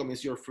 welcome.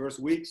 It's your first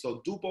week.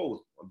 So do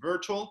both,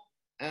 virtual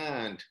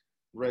and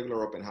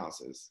regular open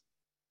houses.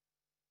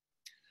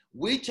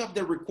 Which of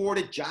the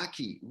recorded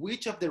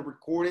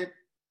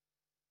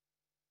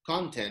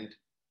content,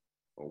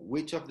 or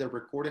which of the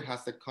recorded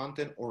has the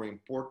content or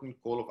important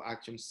call of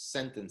action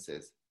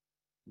sentences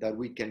that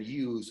we can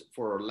use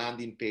for our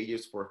landing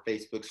pages for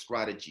Facebook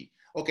strategy?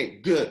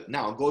 Okay, good.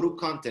 Now go to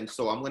content.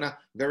 So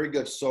very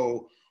good.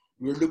 So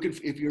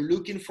If you're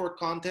looking for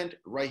content,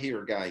 right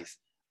here, guys,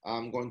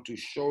 I'm going to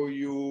show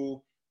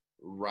you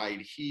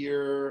right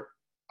here.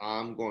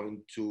 I'm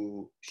going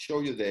to show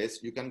you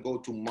this. You can go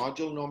to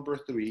module number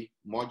 3,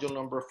 module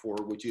number 4,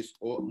 which is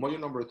module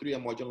number 3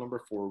 and module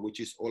number 4, which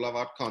is all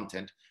about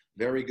content.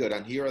 Very good.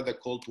 And here are the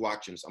call to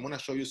actions. I'm going to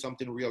show you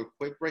something real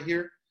quick right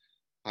here.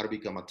 How to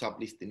become a top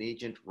listing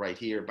agent right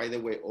here. By the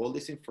way, all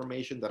this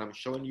information that I'm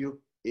showing you,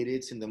 it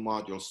is in the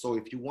module. So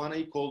if you want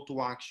a call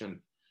to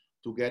action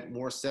to get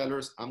more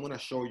sellers, I'm going to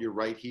show you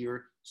right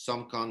here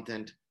some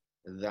content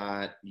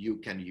that you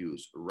can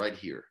use right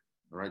here.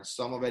 All right.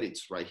 Some of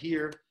it's right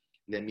here.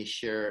 Let me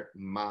share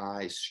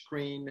my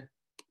screen.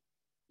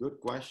 Good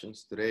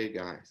questions today,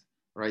 guys.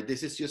 All right,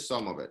 this is just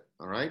some of it,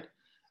 all right?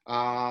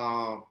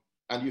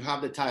 And you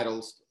have the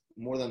titles,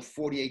 more than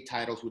 48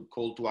 titles with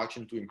call to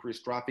action to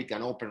increase traffic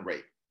and open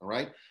rate, all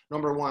right?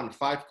 Number 1,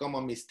 5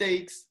 common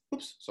mistakes.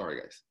 Oops, sorry,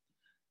 guys.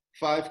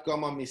 5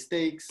 common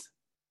mistakes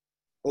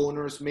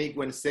owners make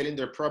when selling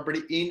their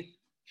property in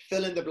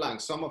fill in the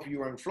blank. Some of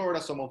you are in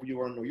Florida, some of you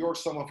are in New York,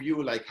 some of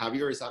you, like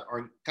Javier, are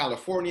in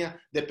California,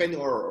 depending,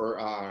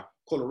 or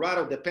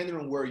Colorado, depending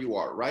on where you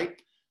are,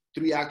 right?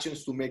 3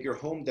 actions to make your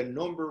home the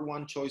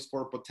 #1 choice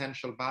for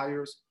potential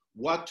buyers.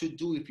 What to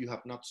do if you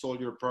have not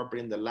sold your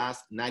property in the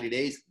last 90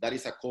 days. That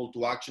is a call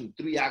to action.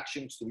 3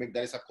 actions to make,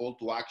 that is a call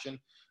to action,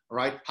 all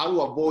right? How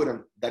to avoid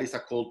them, that is a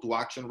call to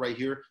action right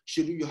here.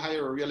 Should you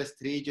hire a real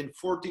estate agent?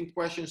 14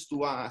 questions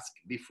to ask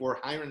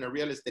before hiring a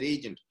real estate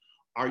agent.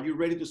 Are you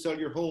ready to sell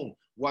your home?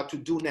 What to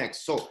do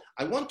next? So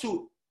I want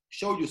to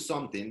show you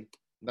something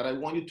that I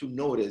want you to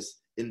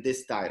notice in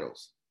these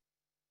titles.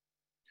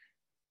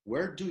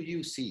 Where do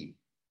you see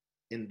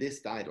in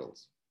these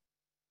titles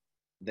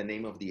the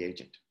name of the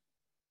agent?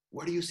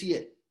 Where do you see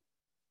it?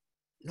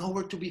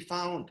 Nowhere to be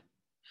found.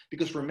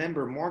 Because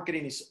remember,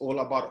 marketing is all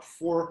about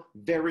 4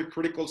 very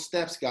critical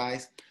steps,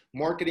 guys.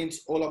 Marketing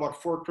is all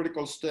about 4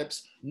 critical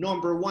steps.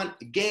 Number 1,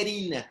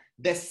 getting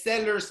the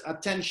seller's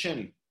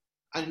attention.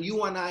 And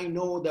you and I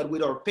know that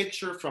with our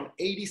picture from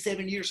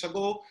 87 years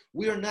ago,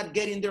 we are not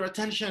getting their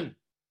attention.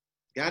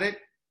 Got it?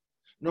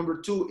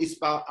 Number 2 is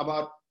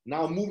about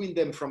now moving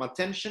them from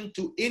attention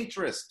to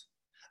interest.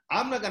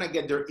 I'm not gonna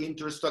get their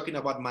interest talking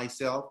about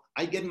myself.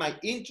 I get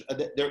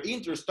their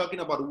interest talking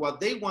about what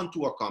they want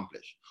to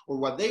accomplish or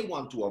what they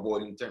want to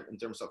avoid in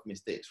terms of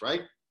mistakes,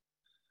 right?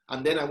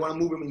 And then I wanna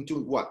move them into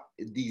what?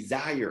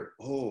 Desire.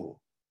 Oh,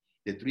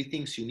 the 3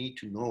 things you need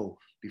to know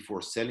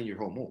before selling your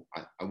home. Oh,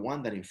 I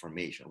want that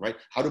information, right?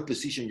 How to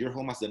position your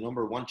home as the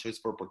 #1 choice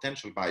for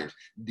potential buyers.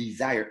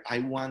 Desire, I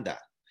want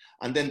that.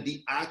 And then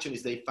the action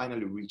is they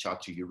finally reach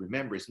out to you.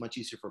 Remember, it's much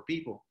easier for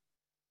people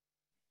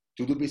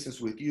to do business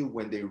with you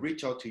when they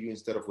reach out to you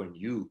instead of when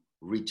you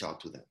reach out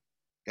to them.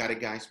 Got it,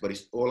 guys? But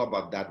it's all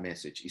about that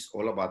message. It's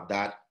all about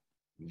that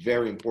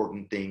very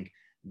important thing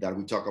that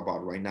we talk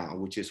about right now,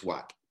 which is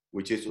what?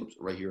 Which is, oops,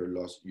 right here,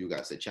 lost you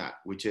guys the chat,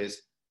 which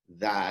is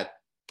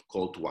that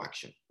call to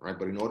action, right?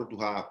 But in order to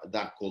have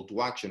that call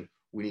to action,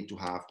 we need to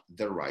have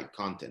the right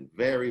content.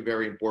 Very,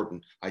 very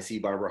important. I see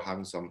Barbara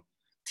having some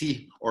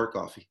tea or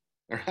coffee.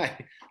 All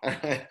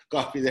right,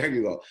 coffee, there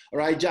you go. All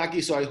right, Jackie,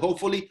 so I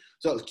hopefully,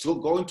 so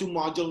going to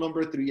module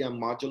number 3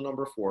 and module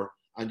number 4,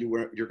 and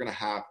you're gonna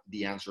have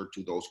the answer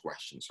to those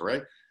questions, all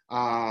right?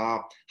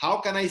 How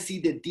can I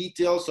see the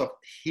details of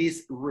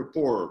his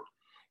report?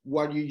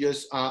 What you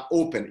just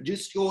open,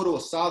 just go to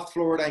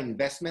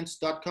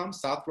southfloridainvestments.com,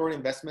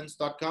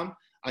 southfloridainvestments.com,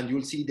 and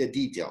you'll see the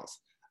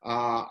details.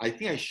 I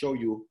think I show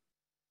you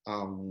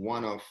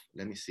one of,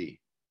 let me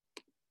see.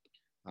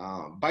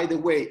 By the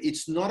way,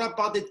 it's not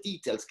about the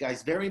details,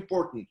 guys, very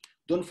important.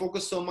 Don't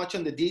focus so much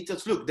on the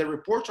details. Look, the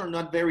reports are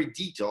not very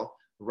detailed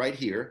right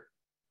here.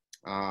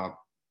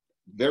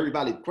 Very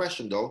valid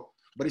question though,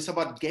 but it's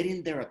about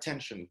getting their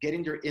attention,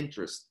 getting their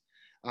interest.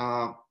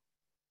 A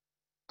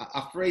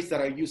phrase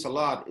that I use a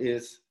lot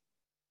is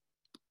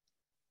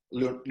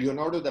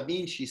Leonardo da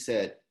Vinci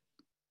said,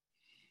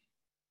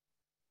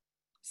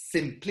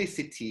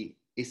 simplicity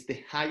is the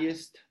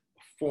highest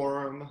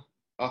form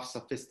of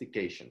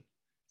sophistication.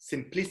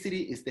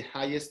 Simplicity is the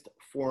highest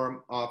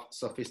form of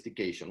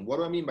sophistication. What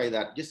do I mean by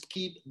that? Just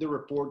keep the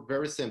report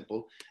very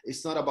simple.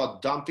 It's not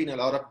about dumping a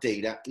lot of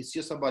data. It's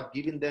just about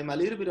giving them a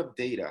little bit of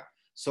data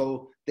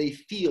so they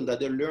feel that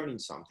they're learning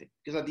something.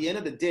 Because at the end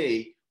of the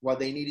day, what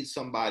they need is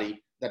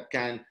somebody that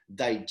can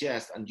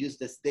digest and use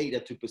this data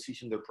to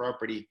position their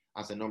property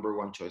as the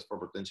 #1 choice for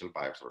potential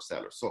buyers or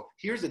sellers. So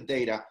here's the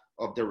data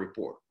of the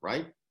report,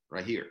 right?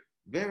 Right here.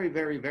 Very,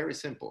 very, very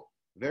simple.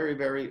 Very,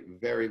 very,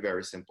 very,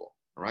 very simple,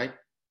 all right?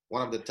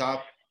 One of the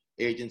top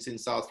agents in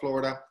South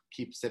Florida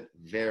keeps it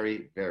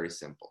very, very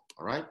simple.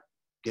 All right,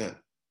 good,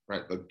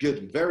 right? But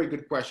good, very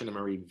good question,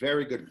 Marie.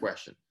 Very good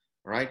question.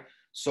 All right,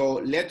 so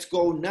let's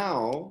go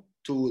now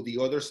to the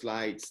other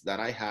slides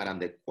that I had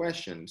and the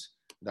questions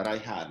that I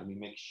had. Let me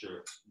make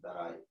sure that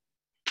I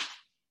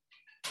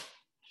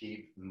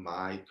keep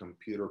my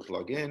computer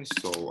plugged in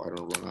so I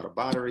don't run out of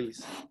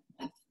batteries.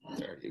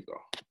 There you go.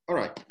 All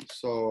right,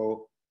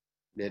 so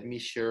let me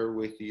share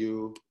with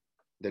you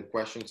the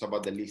questions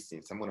about the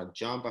listings. I'm gonna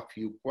jump a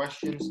few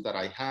questions that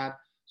I had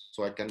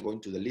so I can go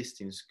into the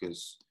listings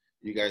because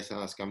you guys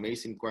ask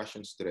amazing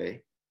questions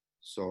today.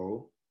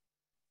 So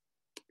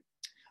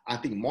I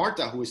think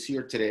Martha, who is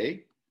here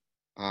today,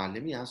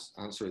 let me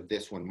answer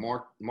this one.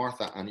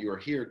 Martha, and you're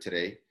here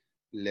today.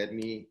 Let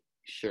me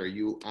share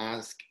you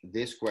ask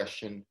this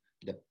question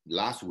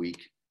last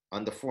week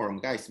on the forum.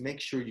 Guys, make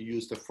sure you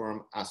use the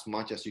forum as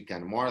much as you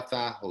can.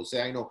 Martha,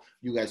 Jose, I know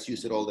you guys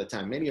use it all the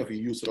time. Many of you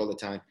use it all the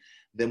time.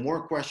 The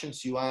more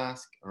questions you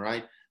ask, all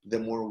right, the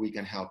more we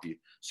can help you.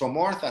 So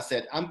Martha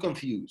said, I'm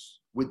confused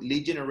with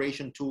lead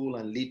generation tool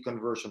and lead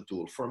conversion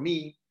tool. For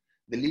me,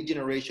 the lead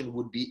generation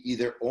would be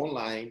either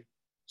online,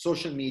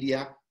 social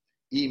media,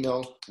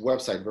 email,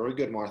 website. Very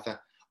good, Martha.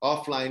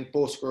 Offline,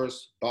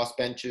 postcards, bus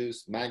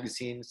benches,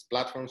 magazines,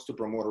 platforms to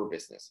promote our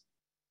business.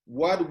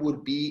 What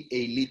would be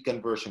a lead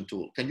conversion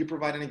tool? Can you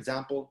provide an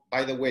example?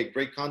 By the way,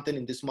 great content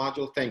in this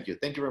module. Thank you.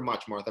 Thank you very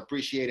much, Martha.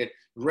 Appreciate it.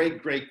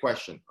 Great, great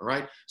question. All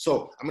right.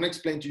 So I'm going to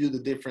explain to you the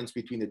difference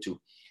between the two.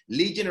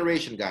 Lead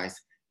generation, guys.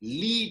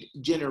 Lead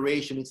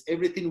generation is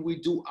everything we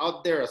do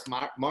out there, as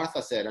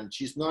Martha said, and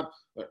she's not,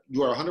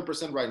 you are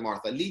 100% right,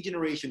 Martha. Lead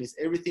generation is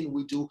everything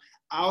we do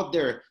out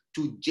there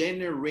to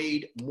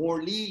generate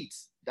more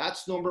leads.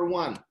 That's number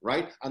one,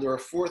 right? And there are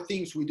 4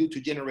 things we do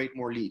to generate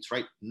more leads,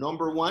 right?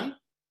 Number 1,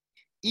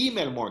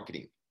 email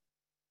marketing.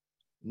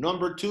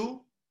 Number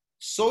 2,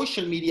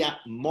 social media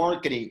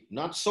marketing,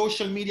 not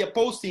social media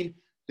posting.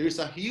 There's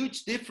a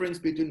huge difference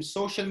between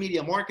social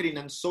media marketing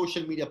and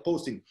social media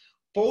posting.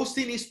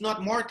 Posting is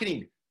not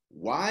marketing.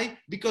 Why?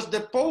 Because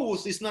the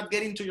post is not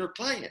getting to your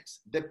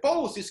clients. The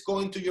post is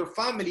going to your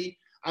family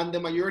and the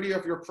majority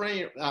of your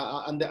friends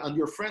and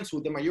your friends,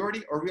 with the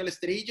majority are real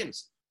estate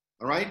agents.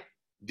 All right.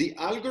 The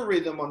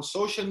algorithm on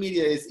social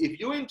media is, if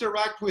you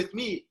interact with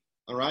me,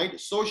 all right,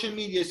 social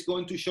media is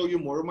going to show you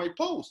more of my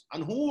posts.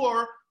 And who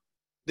are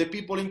the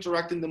people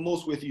interacting the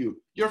most with you?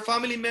 Your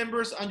family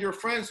members and your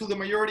friends, who the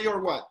majority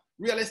are what?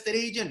 Real estate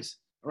agents.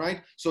 All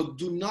right. So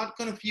do not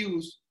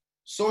confuse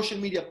social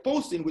media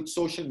posting with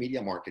social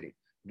media marketing.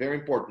 Very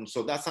important.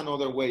 So that's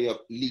another way of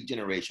lead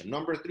generation.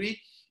 Number 3,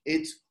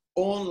 it's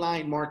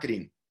online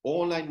marketing.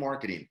 Online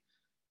marketing.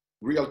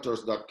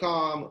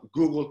 Realtors.com,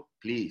 Google,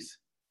 please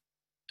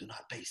do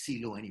not pay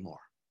Zillow anymore.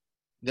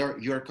 They're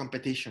your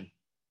competition.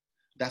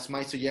 That's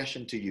my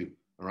suggestion to you.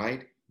 All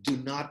right. Do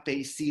not pay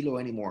Zillow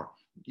anymore.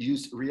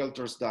 Use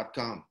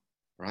Realtors.com.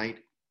 Right.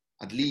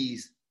 At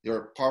least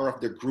they're part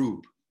of the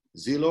group.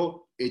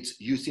 Zillow, it's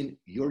using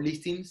your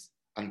listings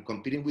and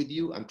competing with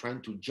you and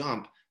trying to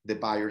jump the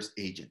buyer's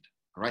agent.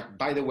 All right.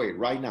 By the way,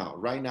 right now,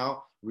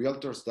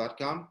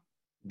 Realtors.com,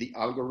 the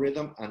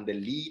algorithm and the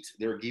leads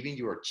they're giving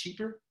you are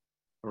cheaper.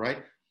 All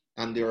right.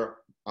 And they're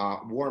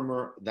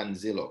warmer than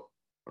Zillow.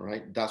 All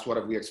right. That's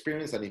what we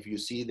experienced. And if you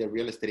see the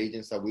real estate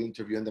agents that we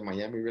interview in the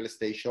Miami Real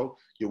Estate Show,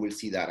 you will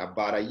see that.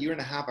 About 1.5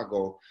 years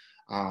ago,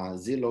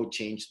 Zillow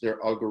changed their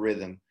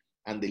algorithm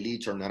and the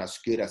leads are not as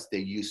good as they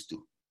used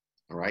to.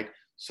 All right.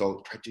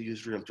 So try to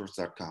use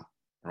Realtors.com.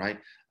 All right.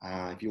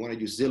 If you want to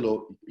use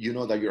Zillow, you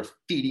know that you're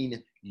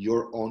feeding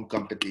your own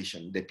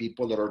competition, the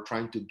people that are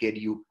trying to get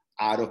you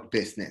out of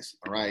business.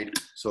 All right.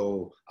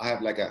 So I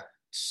have like a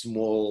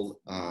small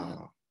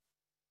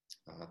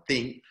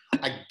thing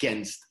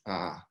against,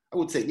 I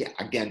would say,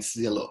 against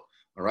Zillow.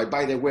 All right.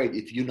 By the way,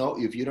 if you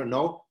don't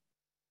know,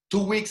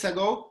 2 weeks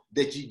ago,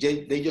 they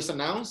just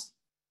announced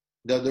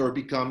that they're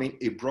becoming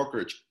a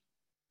brokerage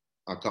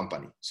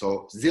company.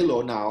 So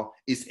Zillow now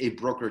is a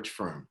brokerage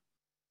firm.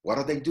 What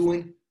are they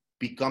doing?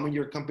 Becoming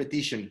your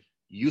competition,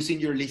 using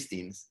your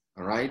listings,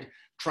 all right?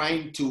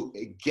 Trying to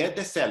get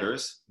the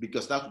sellers,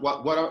 because that's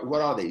what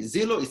are they?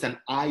 Zillow is an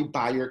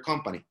iBuyer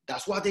company.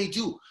 That's what they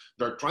do.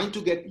 They're trying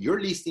to get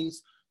your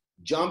listings,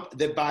 jump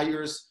the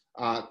buyer's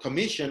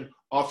commission,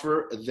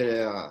 offer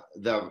to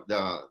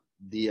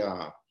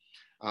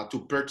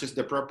purchase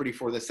the property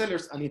for the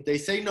sellers. And if they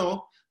say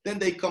no, then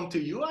they come to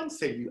you and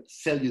sell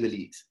you the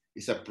leads.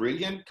 It's a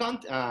brilliant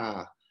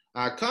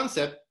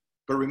concept.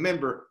 But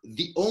remember,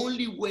 the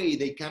only way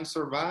they can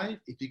survive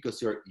is because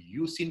they're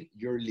using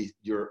your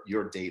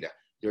data.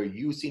 They're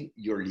using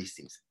your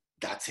listings.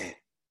 That's it.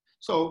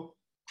 So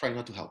try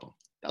not to help them.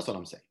 That's what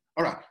I'm saying.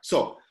 All right.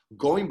 So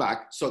going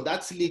back, so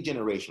that's lead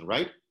generation,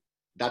 right?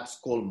 That's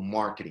called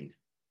marketing.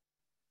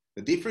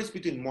 The difference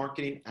between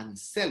marketing and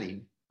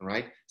selling,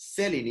 right?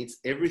 Selling, it's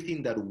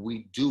everything that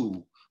we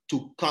do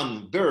to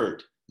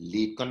convert,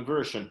 lead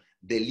conversion,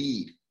 the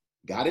lead.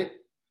 Got it?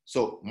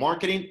 So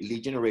marketing,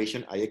 lead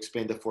generation, I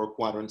explained the 4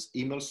 quadrants: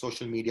 email,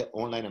 social media,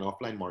 online and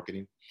offline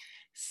marketing.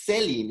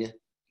 Selling,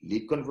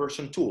 lead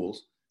conversion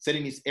tools.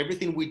 Selling is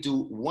everything we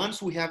do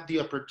once we have the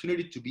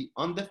opportunity to be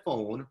on the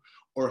phone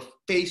or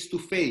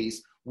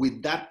face-to-face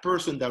with that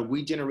person that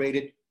we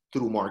generated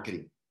through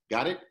marketing.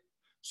 Got it?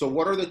 So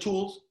what are the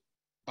tools?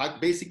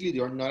 Basically, they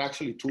are not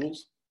actually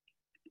tools.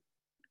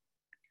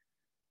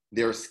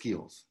 They are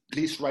skills.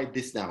 Please write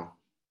this down.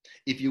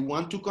 If you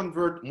want to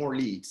convert more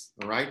leads,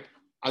 all right,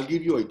 I'll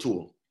give you a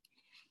tool,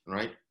 all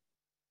right?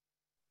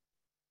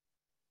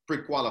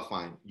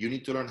 Pre-qualifying. You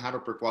need to learn how to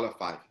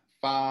pre-qualify.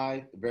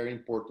 5 very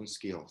important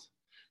skills.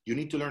 You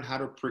need to learn how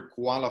to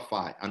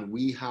pre-qualify. And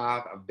we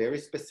have a very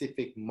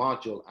specific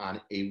module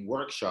and a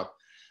workshop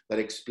that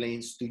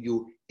explains to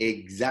you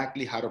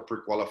exactly how to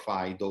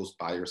pre-qualify those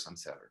buyers and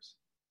sellers.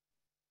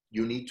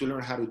 You need to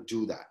learn how to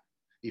do that.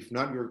 If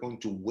not, you're going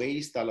to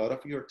waste a lot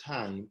of your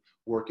time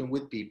working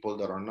with people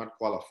that are not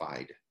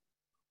qualified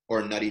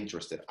or not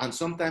interested. And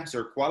sometimes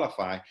they're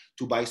qualified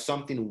to buy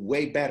something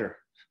way better.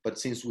 But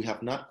since we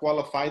have not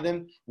qualified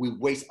them, we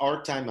waste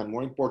our time and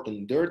more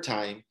important, their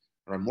time.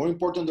 Or more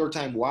important, their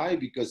time. Why?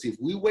 Because if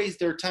we waste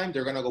their time,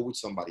 they're gonna go with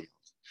somebody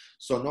else.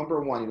 So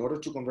number one, in order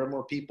to convert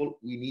more people,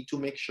 we need to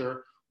make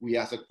sure we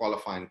ask the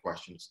qualifying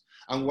questions.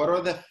 And what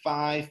are the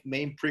 5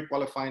 main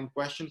pre-qualifying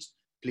questions?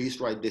 Please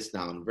write this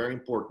down, very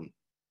important.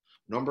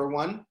 Number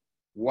one,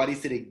 what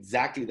is it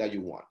exactly that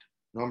you want?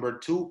 Number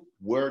 2,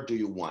 where do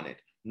you want it?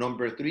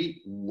 Number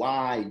 3,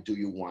 why do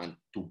you want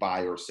to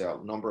buy or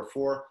sell? Number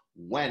 4,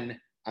 when?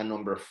 And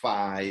number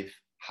 5,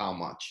 how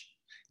much?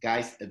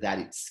 Guys, that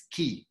is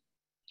key,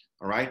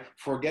 all right?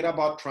 Forget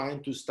about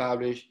trying to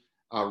establish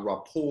a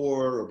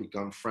rapport or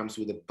become friends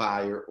with a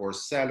buyer or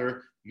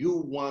seller.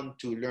 You want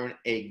to learn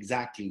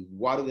exactly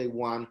what do they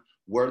want,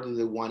 where do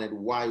they want it,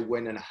 why,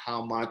 when, and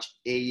how much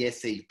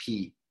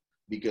ASAP.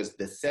 Because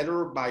the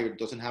seller or buyer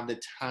doesn't have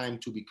the time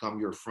to become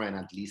your friend,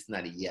 at least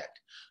not yet.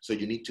 So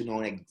you need to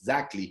know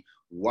exactly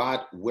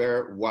what,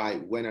 where, why,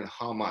 when, and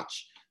how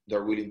much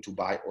they're willing to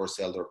buy or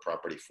sell their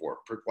property for.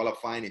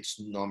 Pre-qualifying, it's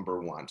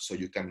number 1. So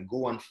you can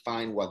go and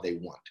find what they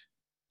want.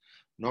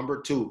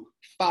 Number 2,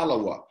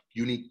 follow-up.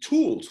 You need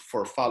tools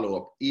for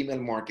follow-up, email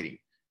marketing.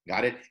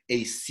 Got it?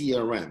 A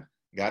CRM.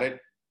 Got it?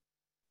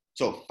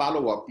 So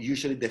follow-up,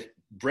 usually the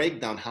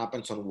breakdown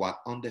happens on what?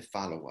 On the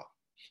follow-up.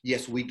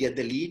 Yes, we get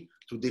the lead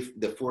through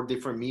the 4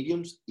 different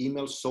mediums: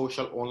 email,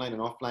 social, online,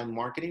 and offline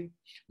marketing.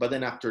 But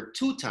then after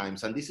 2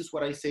 times, and this is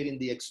what I said in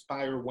the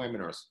Expire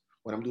webinars,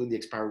 when I'm doing the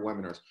Expire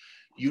webinars,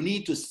 you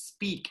need to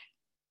speak,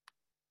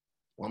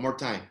 one more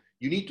time,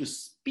 you need to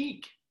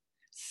speak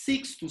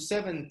 6 to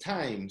 7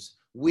 times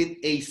with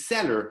a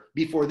seller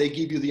before they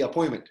give you the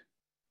appointment.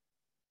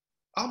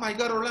 Oh my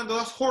God, Orlando,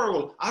 that's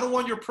horrible. I don't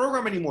want your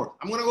program anymore.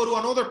 I'm gonna go to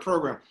another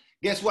program.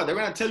 Guess what? They're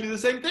gonna tell you the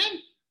same thing.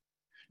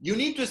 You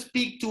need to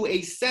speak to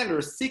a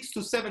seller 6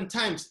 to 7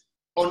 times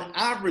on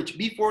average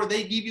before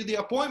they give you the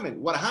appointment.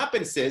 What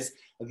happens is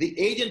the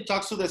agent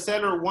talks to the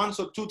seller 1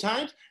 or 2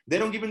 times, they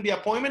don't give him the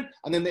appointment,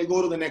 and then they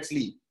go to the next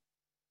lead.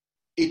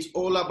 It's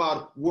all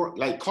about work,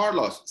 like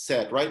Carlos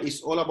said, right?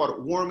 It's all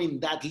about warming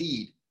that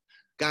lead.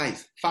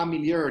 Guys,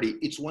 familiarity,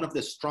 it's one of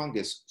the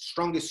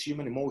strongest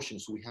human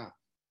emotions we have.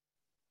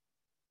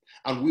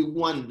 And we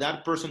want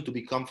that person to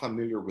become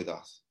familiar with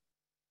us.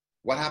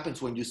 What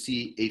happens when you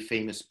see a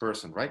famous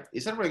person, right?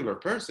 It's a regular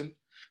person,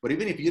 but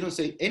even if you don't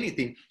say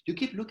anything, you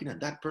keep looking at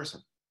that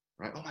person,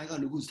 right? Oh my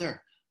God, look who's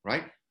there,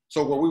 right?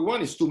 So what we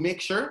want is to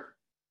make sure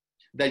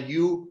that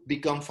you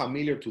become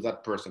familiar to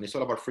that person. It's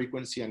all about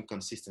frequency and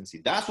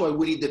consistency. That's why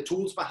we need the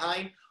tools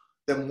behind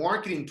the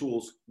marketing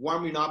tools,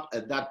 warming up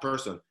at that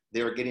person.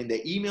 They're getting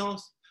the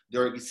emails,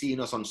 they're seeing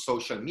us on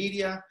social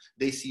media,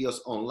 they see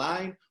us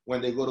online.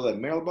 When they go to the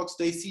mailbox,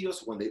 they see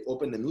us. When they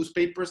open the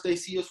newspapers, they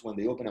see us. When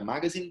they open a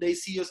magazine, they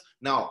see us.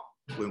 Now,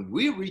 when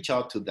we reach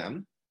out to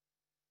them,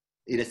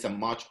 it is a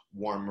much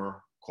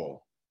warmer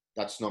call.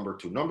 That's number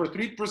 2. Number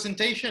 3,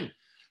 presentation.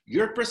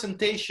 Your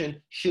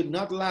presentation should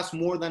not last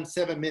more than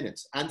 7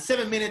 minutes. And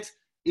 7 minutes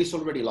is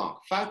already long,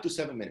 5 to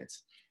 7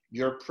 minutes.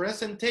 Your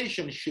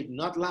presentation should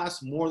not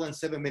last more than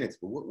 7 minutes.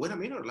 But wait a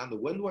minute, Orlando,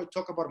 when do I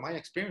talk about my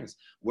experience?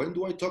 When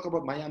do I talk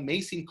about my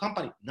amazing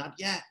company? Not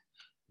yet,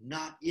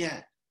 not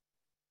yet.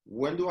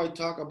 When do I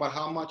talk about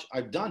how much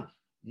I've done?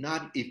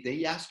 Not if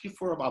they ask you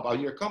for about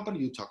your company,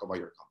 you talk about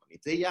your company.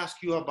 If they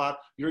ask you about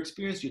your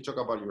experience, you talk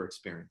about your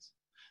experience.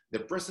 The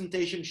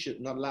presentation should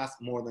not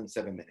last more than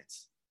 7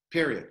 minutes,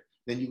 period.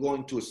 Then you go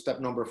into step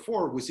number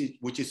 4,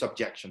 which is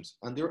objections.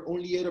 And there are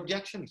only 8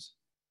 objections.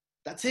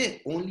 That's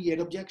it, only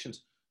 8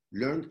 objections.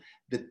 Learn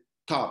the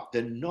top,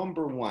 the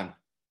number 1,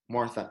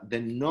 Martha, the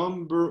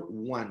number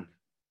 1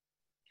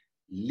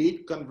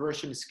 lead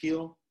conversion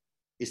skill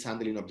is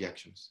handling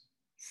objections.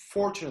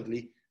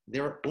 Fortunately,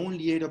 there are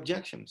only 8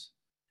 objections.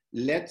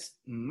 Let's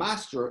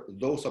master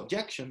those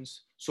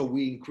objections so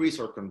we increase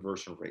our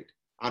conversion rate.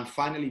 And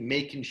finally,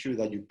 making sure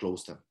that you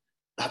close them.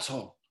 That's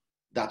all.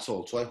 That's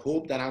all. So I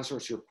hope that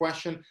answers your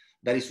question.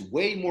 That is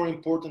way more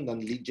important than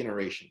lead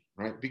generation,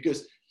 right?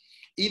 Because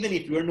even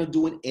if you're not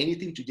doing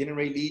anything to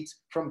generate leads,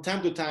 from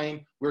time to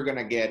time, we're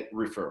gonna get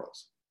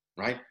referrals,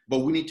 right? But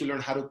we need to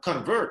learn how to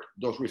convert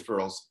those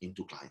referrals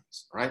into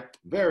clients, right?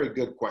 Very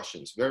good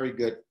questions, very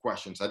good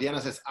questions.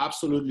 Adriana says,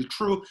 absolutely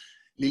true.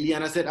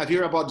 Liliana said, I've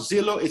heard about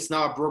Zillow. It's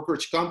now a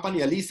brokerage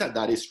company. Elisa,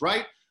 that is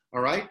right,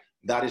 all right?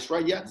 That is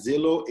right, yeah.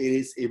 Zillow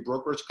is a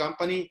brokerage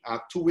company.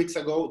 2 weeks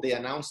ago, they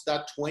announced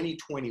that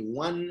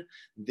 2021,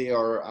 they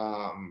are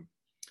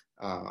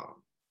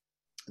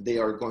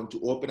going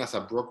to open as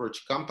a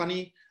brokerage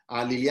company.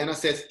 Liliana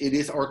says, it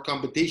is our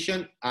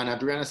competition. And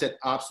Adriana said,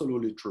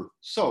 absolutely true.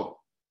 So,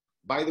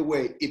 by the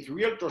way, if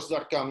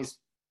realtors.com is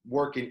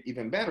working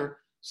even better,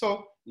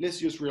 so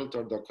let's use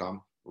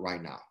realtor.com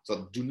right now.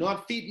 So do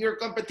not feed your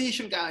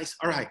competition, guys.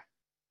 All right.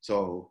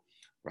 So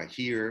right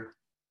here,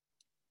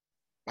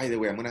 by the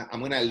way, I'm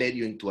gonna let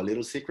you into a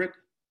little secret.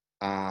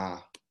 My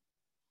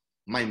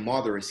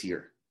mother is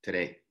here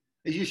today.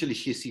 Usually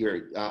she's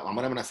here. I'm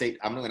not gonna say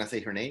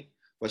her name,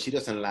 but she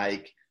doesn't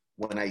like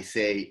when I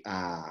say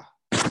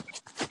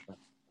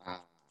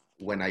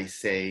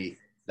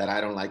that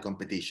I don't like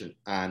competition,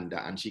 and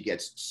she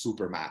gets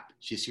super mad.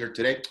 She's here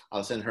today.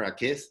 I'll send her a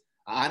kiss.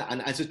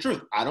 And it's the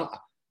truth. I don't.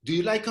 Do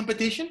you like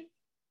competition?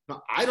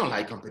 No, I don't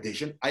like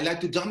competition. I like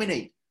to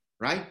dominate,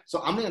 right?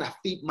 So I'm not gonna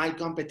feed my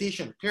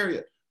competition.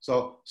 Period.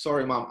 So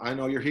sorry, mom. I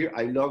know you're here.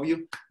 I love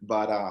you,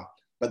 but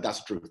that's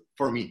the truth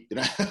for me.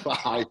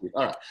 All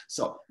right.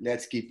 So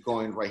let's keep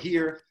going right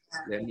here.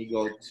 Let me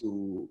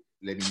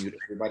mute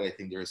everybody. I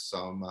think there's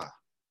some.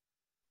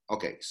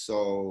 Okay,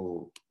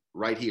 so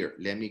right here,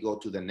 let me go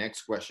to the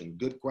next question.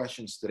 Good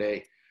questions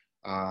today.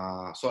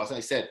 So as I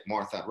said,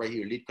 Martha, right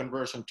here, lead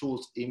conversion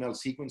tools, email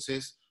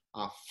sequences,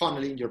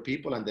 funneling your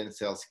people, and then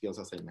sales skills,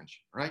 as I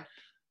mentioned, right?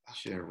 I'll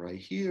share right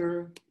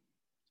here.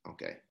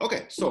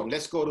 Okay, so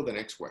let's go to the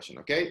next question,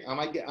 okay?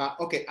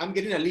 I'm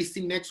getting a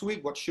listing next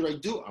week. What should I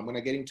do? I'm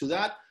gonna get into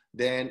that.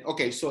 Then,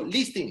 okay, so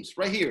listings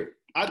right here,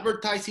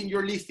 advertising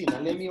your listing.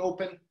 And let me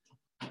open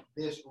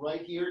this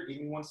right here. Give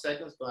me 1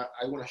 second, but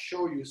I wanna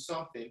show you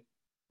something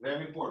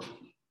very important.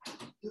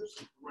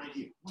 Right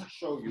here, I wanna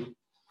show you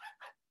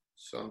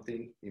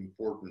something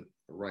important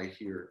right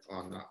here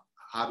on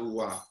how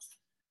to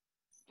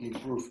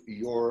improve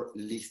your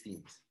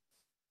listings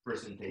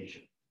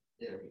presentation.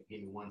 There,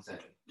 give me 1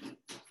 second.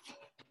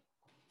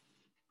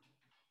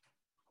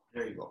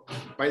 There you go.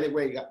 By the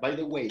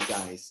way,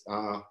 guys,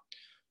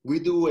 we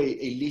do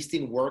a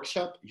listing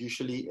workshop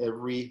usually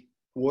every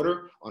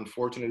quarter.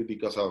 Unfortunately,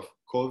 because of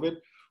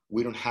COVID,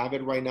 we don't have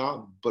it right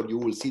now, but you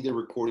will see the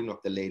recording of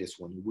the latest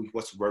one, which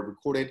was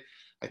recorded,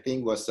 I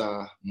think was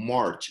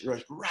March,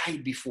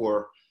 right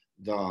before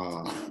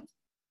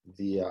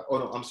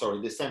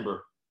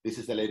December. This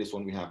is the latest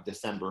one we have,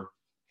 December.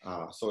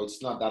 So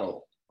it's not that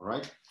old, all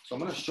right? So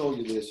I'm gonna show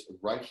you this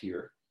right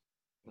here.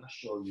 I'm gonna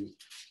show you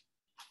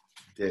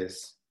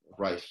this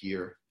right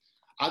here.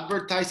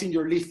 Advertising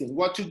your listing.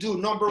 What to do?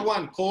 Number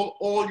one, call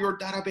all your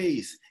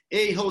database.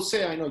 Hey,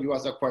 Jose, I know you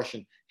asked that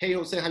question. Hey,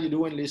 Jose, how you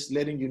doing? Just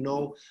letting you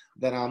know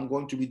that I'm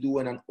going to be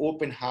doing an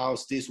open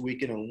house this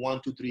weekend on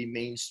 123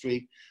 Main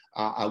Street.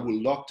 I would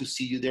love to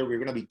see you there. We're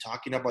going to be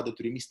talking about the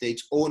 3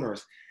 mistakes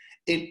owners.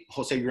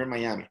 Jose, you're in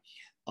Miami.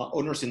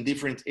 Owners in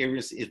different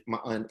areas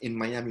in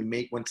Miami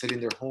make when selling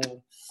their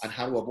home and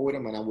how to avoid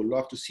them. And I would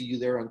love to see you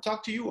there and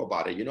talk to you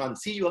about it, and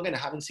see you again. I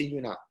haven't seen you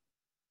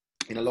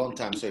in a long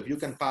time. So if you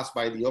can pass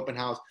by the open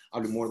house,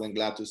 I'll be more than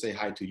glad to say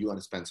hi to you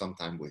and spend some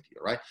time with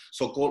you, right?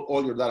 So call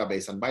all your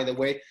database. And by the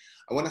way,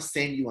 I want to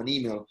send you an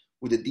email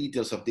with the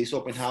details of this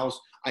open house.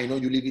 I know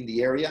you live in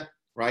the area,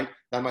 right?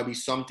 That might be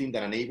something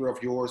that a neighbor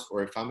of yours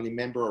or a family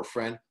member or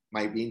friend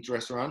might be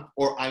interested in.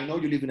 Or I know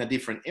you live in a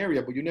different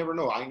area, but you never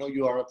know. I know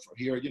you are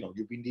here,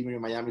 you've been living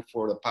in Miami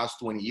for the past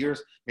 20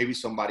 years. Maybe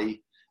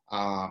somebody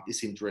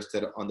is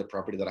interested on the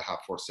property that I have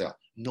for sale.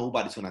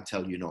 Nobody's gonna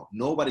tell you no.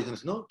 Nobody's gonna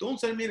say, no, don't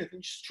send me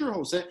anything. Sure,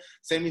 Jose,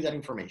 send me that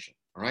information,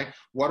 all right?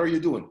 What are you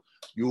doing?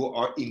 You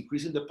are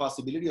increasing the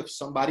possibility of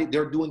somebody,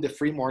 they're doing the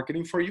free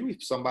marketing for you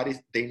if somebody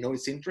they know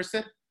is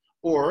interested,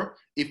 or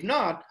if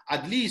not,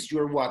 at least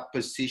you're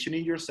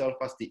positioning yourself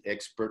as the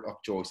expert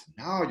of choice.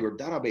 Now your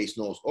database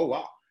knows, oh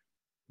wow,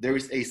 there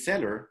is a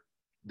seller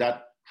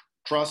that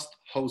trusts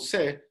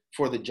Jose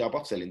for the job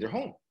of selling their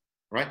home,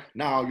 right?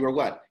 Now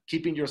you're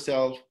keeping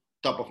yourself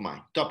top of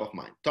mind,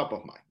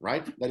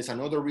 right? That is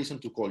another reason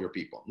to call your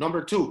people.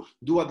 Number two,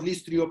 do at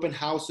least 3 open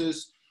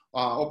houses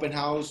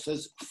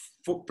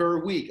per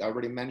week. I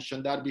already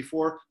mentioned that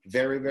before.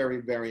 Very,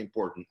 very, very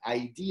important.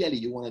 Ideally,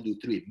 you want to do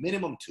 3,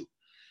 minimum 2.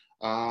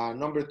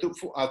 Number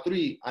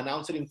 3,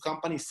 announcing in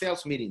company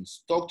sales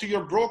meetings. Talk to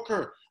your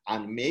broker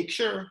and make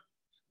sure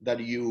that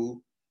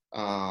you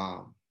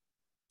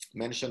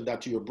mention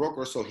that to your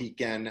broker so he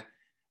can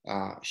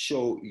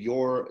show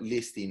your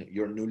listing,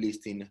 your new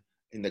listing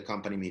in the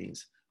company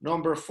meetings.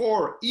 Number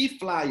 4,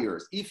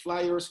 e-flyers.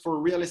 E-flyers for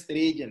real estate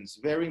agents,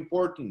 very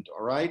important,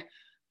 all right?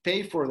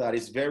 Pay for that,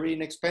 it's very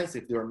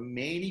inexpensive. There are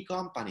many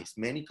companies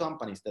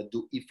that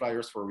do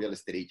e-flyers for real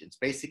estate agents.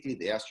 Basically,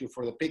 they ask you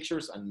for the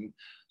pictures, and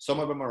some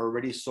of them are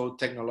already so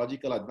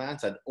technological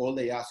advanced that all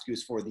they ask you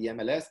is for the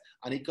MLS,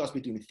 and it costs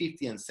between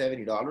 $50 and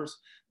 $70,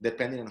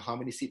 depending on how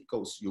many zip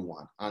codes you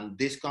want. And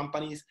these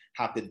companies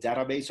have the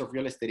database of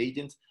real estate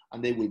agents,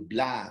 and they will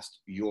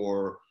blast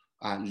your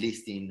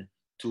listing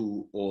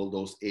to all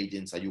those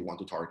agents that you want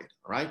to target,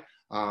 all right?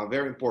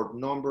 Very important.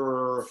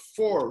 Number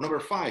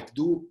 5,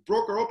 do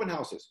broker open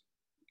houses,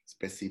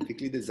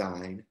 specifically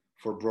designed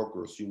for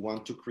brokers. You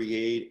want to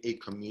create a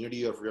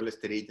community of real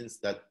estate agents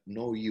that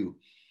know you,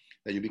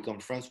 that you become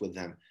friends with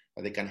them,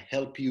 that they can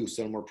help you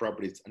sell more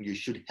properties, and you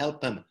should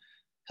help them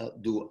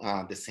do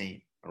the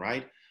same, all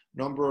right?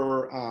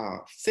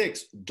 Number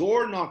 6,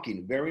 door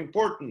knocking, very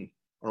important,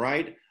 all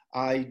right?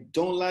 I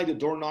don't like the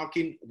door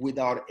knocking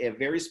without a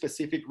very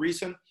specific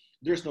reason.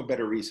 there's no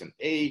better reason.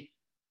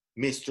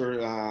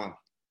 Mr.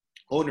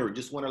 Owner,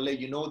 just want to let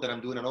you know that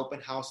I'm doing an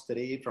open house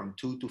today from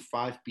 2 to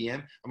 5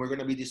 p.m. and we're going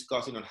to be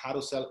discussing on how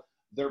to sell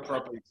their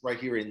properties right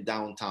here in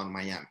downtown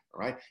Miami, all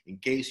right? In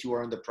case you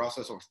are in the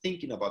process of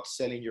thinking about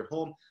selling your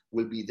home,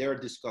 we'll be there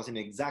discussing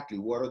exactly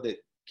what are the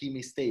key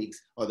mistakes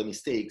or the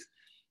mistakes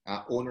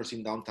owners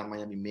in downtown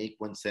Miami make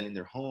when selling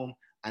their home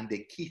and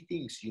the key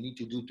things you need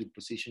to do to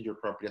position your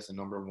property as the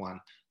number one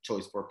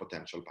choice for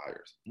potential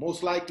buyers.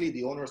 Most likely,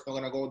 the owner is not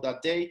going to go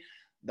that day.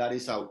 That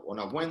is on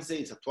a Wednesday.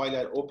 It's a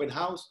twilight open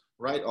house,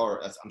 right?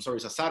 Or I'm sorry,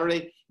 it's a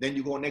Saturday. Then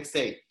you go next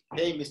day.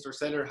 Hey, Mr.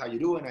 Seller, how you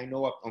doing? I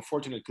know,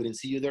 unfortunately, couldn't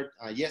see you there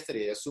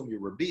yesterday. I assume you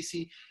were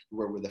busy. You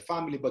were with the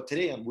family. But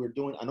today, we're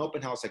doing an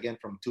open house again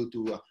from 2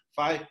 to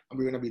 5. And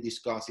we're going to be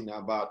discussing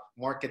about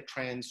market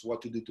trends,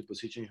 what to do to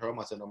position your home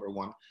as the number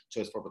one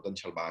choice for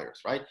potential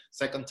buyers, right?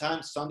 Second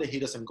time, Sunday, he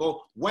doesn't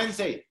go.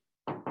 Wednesday,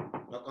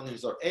 knock on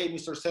his door. Hey,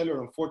 Mr.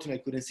 Seller, unfortunately,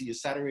 I couldn't see you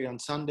Saturday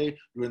and Sunday.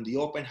 You're in the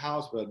open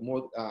house, but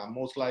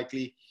most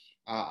likely,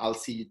 I'll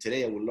see you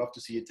today. I would love to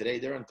see you today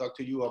there and talk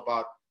to you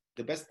about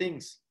the best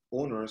things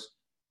owners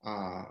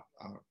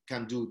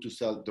can do to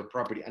sell their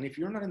property. And if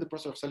you're not in the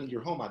process of selling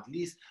your home, at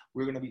least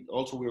we're going to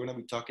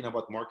be talking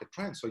about market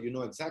trends, so you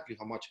know exactly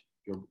how much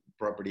your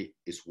property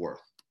is worth,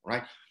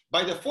 right?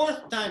 By the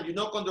fourth time you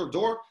knock on their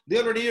door,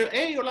 they already hear,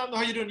 hey, Orlando,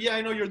 how you doing? Yeah,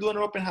 I know you're doing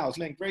an open house.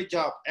 Like, great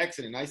job.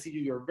 Excellent. I see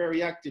you. You're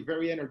very active,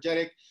 very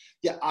energetic.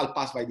 Yeah, I'll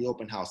pass by the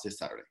open house this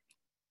Saturday.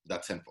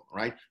 That's simple,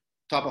 right?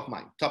 Top of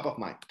mind, top of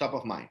mind, top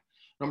of mind.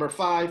 Number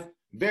 5,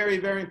 very,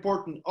 very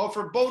important,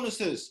 offer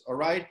bonuses, all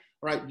right?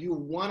 All right, you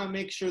wanna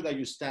make sure that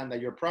you stand,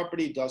 that your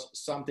property does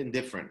something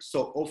different.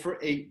 So offer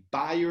a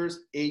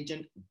buyer's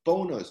agent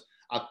bonus,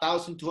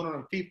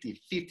 $1,250,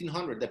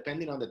 $1,500,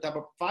 depending on the type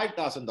of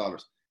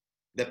 $5,000,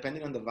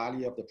 depending on the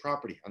value of the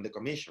property and the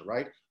commission,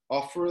 right?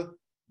 Offer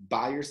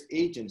buyer's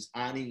agents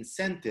an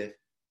incentive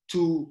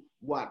to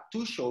what?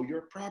 To show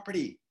your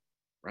property,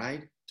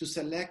 right? To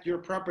select your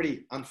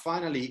property. And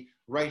finally,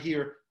 right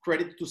here,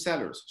 credit to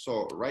sellers.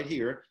 So right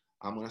here,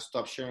 I'm gonna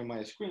stop sharing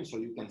my screen so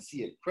you can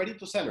see it. Credit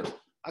to sellers.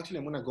 Actually,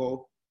 I'm gonna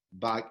go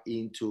back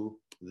into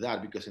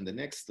that because in the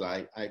next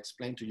slide, I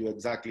explained to you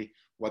exactly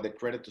what the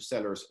credit to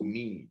sellers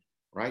mean,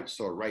 right?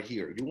 So right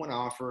here, you wanna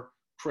offer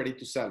credit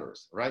to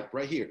sellers, right?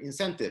 Right here,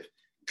 incentive,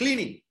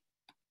 cleaning,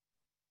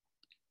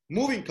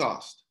 moving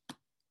cost,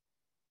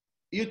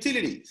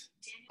 utilities,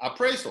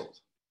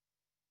 appraisals,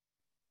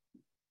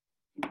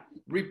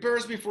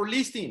 repairs before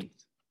listing,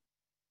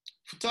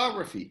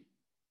 photography,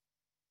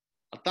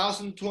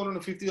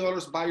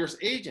 $1,250 buyer's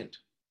agent,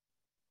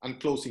 and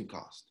closing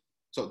cost.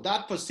 So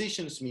that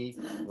positions me,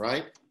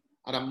 right,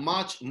 at a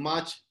much,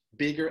 much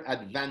bigger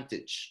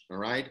advantage, all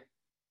right,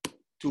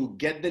 to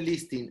get the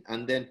listing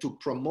and then to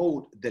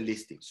promote the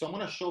listing. So I'm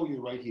gonna show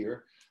you right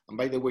here, and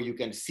by the way, you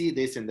can see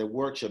this in the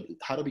workshop,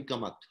 how to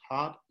become a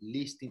top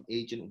listing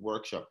agent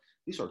workshop.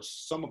 These are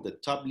some of the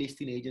top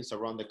listing agents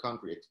around the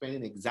country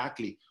explaining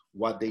exactly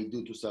what they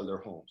do to sell their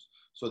homes.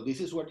 So this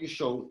is what you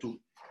show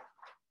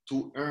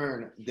to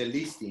earn the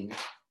listing,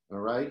 all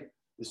right?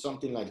 It's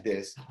something like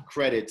this,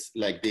 credits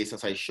like this,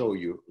 as I show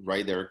you,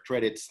 right? There are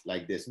credits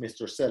like this.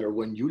 Mr. Seller,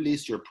 when you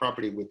list your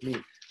property with me,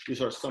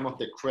 these are some of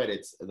the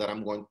credits that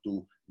I'm going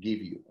to give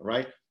you, all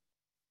right?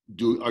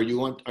 Are you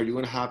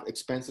going to have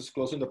expenses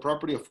closing the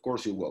property? Of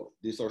course you will.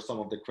 These are some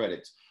of the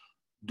credits.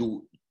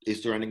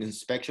 Is there an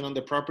inspection on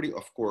the property?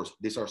 Of course,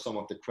 these are some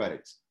of the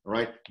credits, all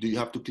right? Do you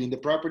have to clean the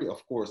property?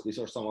 Of course, these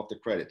are some of the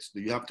credits.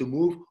 Do you have to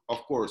move?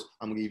 Of course,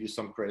 I'm gonna give you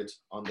some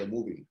credits on the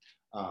moving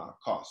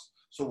cost.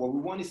 So what we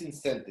want is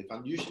incentive,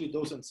 and usually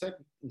those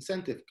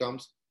incentive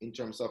comes in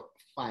terms of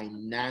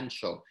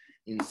financial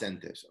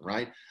incentives,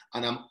 right?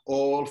 And I'm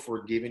all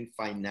for giving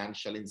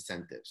financial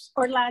incentives.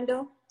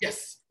 Orlando?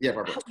 Yes, yeah,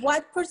 Barbara.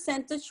 What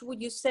percentage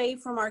would you say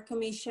from our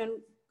commission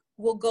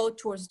will go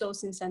towards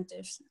those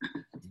incentives?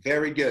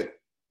 Very good.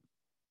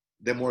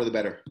 The more the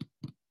better.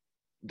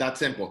 That's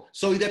simple.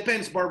 So it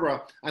depends,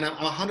 Barbara, and I'm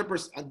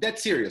 100% dead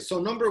serious. So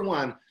number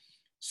one,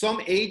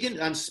 some agents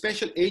and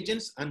special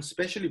agents and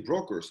especially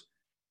brokers,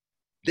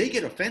 they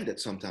get offended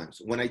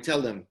sometimes when I tell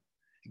them,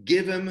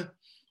 give them,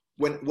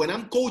 when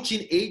I'm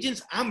coaching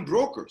agents and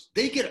brokers,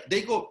 they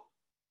go,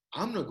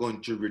 I'm not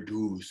going to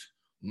reduce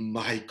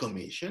my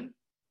commission.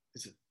 I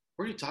said,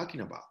 what are you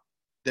talking about?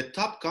 The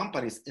top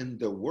companies in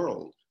the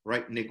world,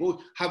 right?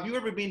 Have you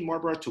ever been,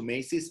 Barbara, to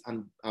Macy's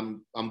and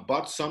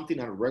bought something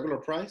at a regular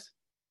price?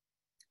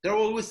 They're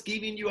always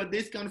giving you a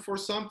discount for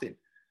something,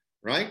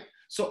 right?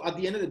 So at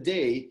the end of the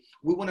day,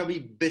 we want to be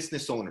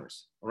business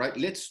owners, all right?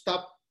 Let's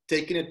stop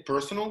taking it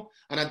personal.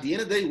 And at the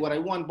end of the day, what I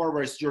want,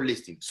 Barbara, is your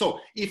listing. So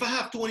if I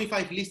have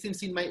 25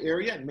 listings in my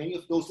area, and many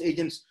of those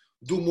agents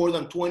do more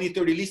than 20,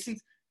 30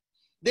 listings,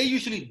 they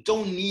usually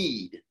don't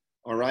need,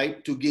 all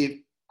right, to give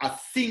a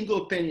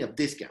single penny of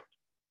discount,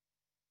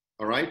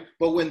 all right?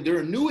 But when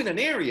they're new in an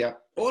area,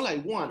 all I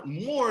want,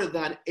 more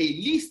than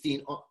a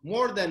listing,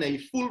 more than a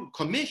full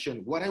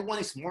commission, what I want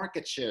is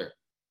market share,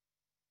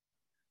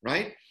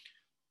 right?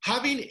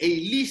 Having a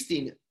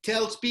listing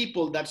tells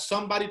people that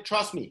somebody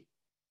trusts me.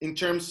 in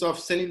terms of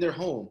selling their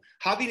home.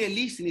 Having a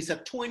listing is a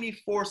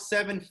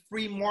 24/7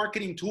 free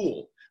marketing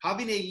tool.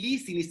 Having a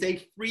listing is a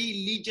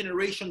free lead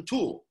generation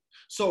tool.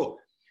 So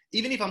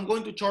even if I'm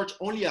going to charge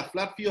only a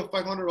flat fee of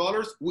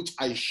 $500, which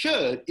I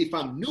should if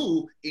I'm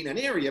new in an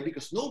area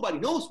because nobody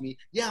knows me,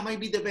 yeah, I might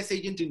be the best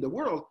agent in the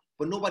world,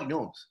 but nobody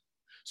knows.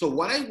 So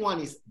what I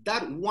want is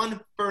that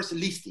one first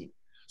listing.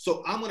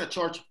 So I'm gonna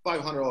charge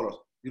 $500.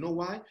 You know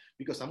why?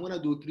 Because I'm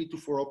gonna do 3 to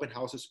 4 open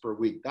houses per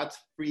week. That's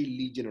free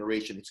lead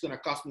generation. It's gonna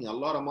cost me a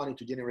lot of money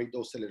to generate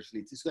those sellers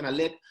leads. It's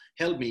gonna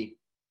help me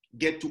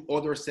get to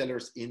other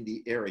sellers in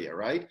the area,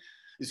 right?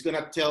 It's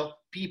gonna tell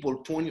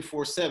people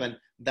 24/7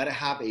 that I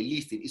have a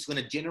listing. It's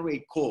gonna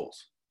generate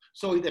calls.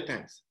 So it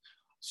depends.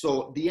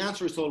 So the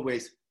answer is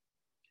always,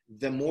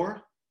 the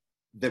more,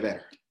 the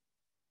better,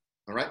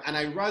 all right? And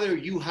I'd rather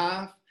you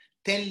have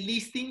 10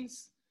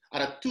 listings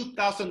at a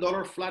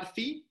 $2,000 flat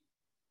fee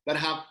that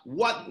have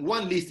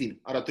one listing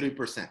at a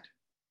 3%,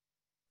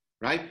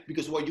 right?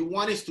 Because what you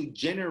want is to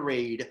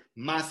generate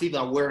massive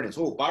awareness.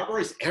 Oh,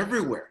 Barbara is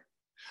everywhere.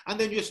 And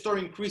then you start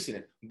increasing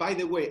it. By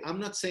the way, I'm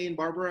not saying,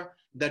 Barbara,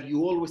 that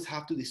you always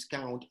have to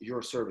discount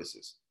your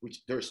services,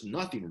 which there's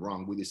nothing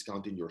wrong with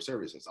discounting your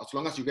services, as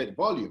long as you get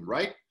volume,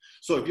 right?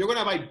 So if you're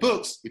gonna buy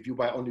books, if you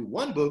buy only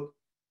one book,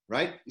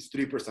 right, it's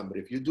 3%. But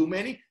if you do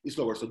many, it's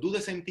lower. So do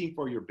the same thing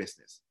for your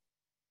business,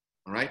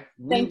 all right?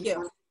 Thank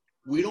you.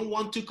 We don't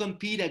want to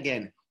compete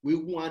again. We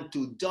want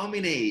to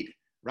dominate,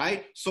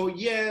 right? So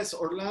yes,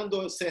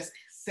 Orlando says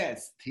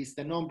he's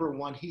the number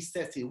one. He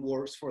says he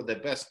works for the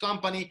best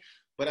company.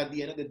 But at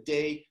the end of the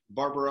day,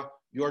 Barbara,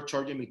 you're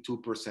charging me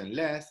 2%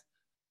 less.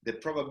 The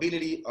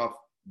probability of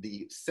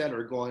the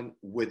seller going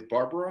with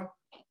Barbara,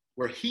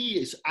 where he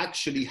is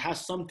actually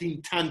has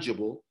something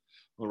tangible,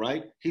 all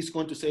right? He's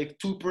going to save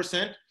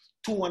 2%,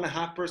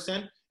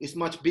 2.5% is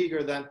much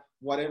bigger than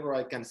whatever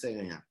I can say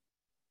I am.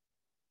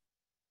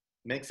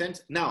 Make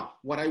sense? Now,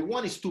 what I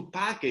want is to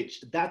package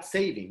that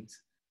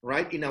savings,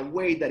 right, in a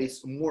way that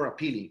is more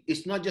appealing.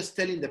 It's not just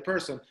telling the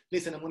person,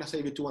 listen, I'm going to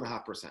save you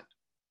 2.5%.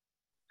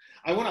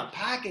 I want to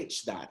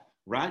package that,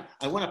 right?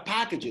 I want to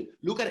package it.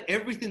 Look at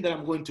everything that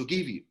I'm going to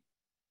give you.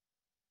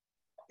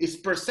 It's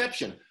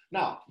perception.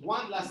 Now,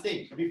 one last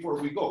thing before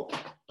we go.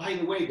 By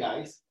the way,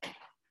 guys,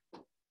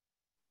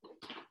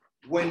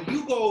 when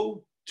you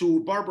go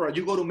to Barbara,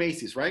 you go to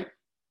Macy's, right?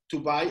 To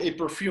buy a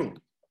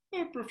perfume.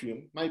 A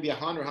perfume might be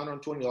 $100,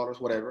 $120,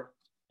 whatever.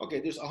 Okay,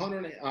 there's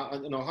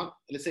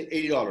let's say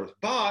 $80.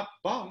 But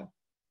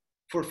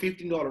for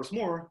 $15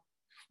 more,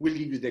 we'll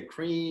give you the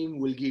cream,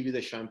 we'll give you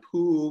the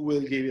shampoo,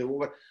 we'll give you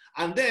what,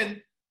 and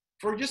then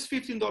for just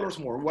 $15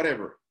 more,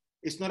 whatever.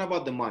 It's not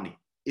about the money.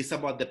 It's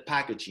about the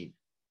packaging,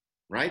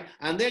 right?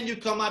 And then you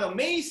come out of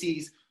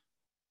Macy's,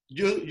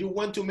 you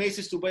went to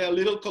Macy's to buy a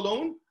little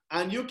cologne,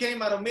 and you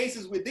came out of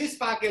Macy's with this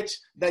package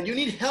that you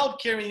need help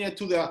carrying it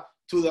to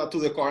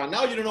the car, and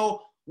now you don't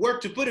know where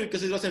to put it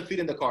because it doesn't fit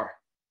in the car.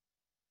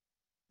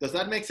 Does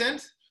that make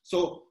sense?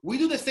 So we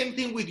do the same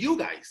thing with you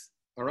guys.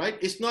 All right.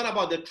 It's not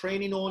about the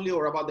training only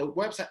or about the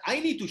website. I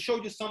need to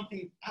show you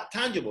something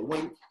tangible.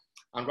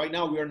 And right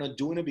now we are not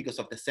doing it because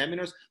of the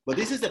seminars, but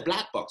this is the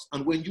black box.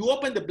 And when you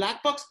open the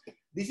black box,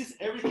 this is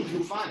everything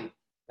you find.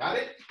 Got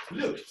it?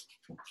 Look,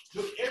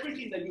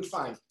 everything that you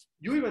find.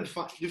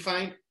 You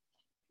find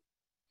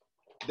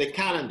the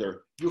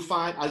calendar. You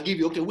find, we'll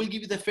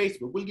give you the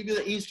Facebook, we'll give you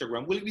the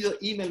Instagram, we'll give you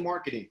the email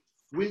marketing.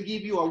 We'll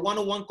give you a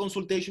one-on-one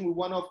consultation with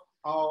one of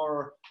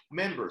our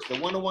members, the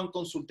one-on-one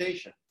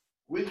consultation.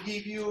 We'll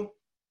give you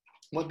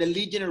the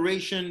lead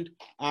generation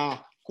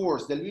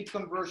course, the lead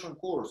conversion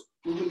course.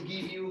 We will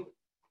give you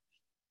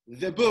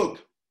the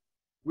book.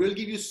 We'll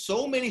give you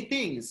so many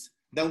things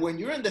that when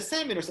you're in the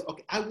seminar, say,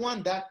 okay, I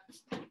want that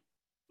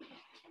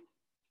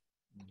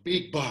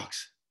big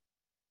box.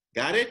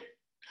 Got it?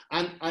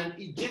 And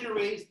it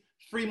generates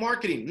free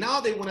marketing.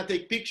 Now they want to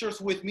take pictures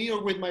with me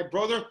or with my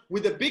brother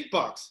with a big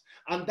box.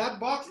 And that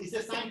box is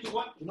assigned to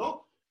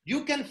what?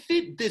 You can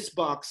fit this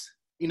box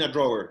in a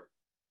drawer.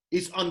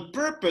 It's on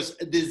purpose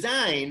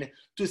designed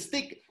to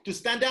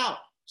stand out.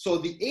 So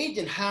the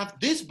agent have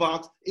this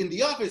box in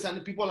the office and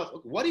the people are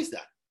like, what is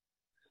that?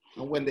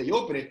 And when they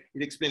open it,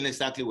 it explains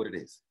exactly what it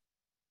is.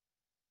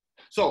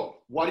 So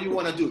what do you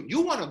want to do?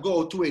 You want to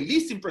go to a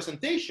listing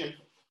presentation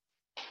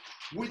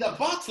with a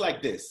box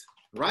like this,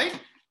 right?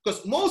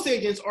 Because most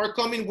agents are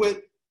coming with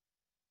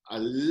a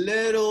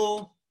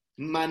little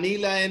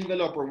manila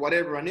envelope or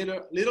whatever,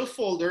 a little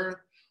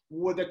folder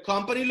with a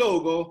company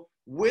logo,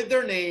 with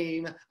their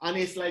name, and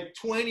it's like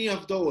 20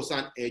 of those,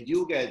 and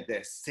you get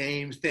the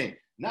same thing.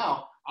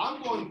 Now,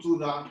 I'm going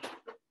to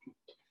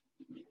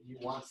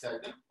one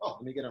second. Oh,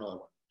 let me get another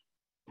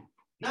one.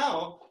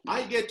 Now,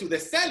 I get to the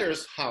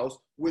seller's house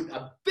with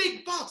a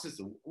big box.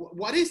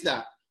 What is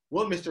that?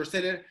 Well, Mr.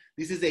 Seller,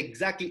 this is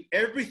exactly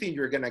everything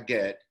you're gonna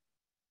get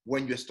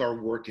when you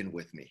start working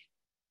with me.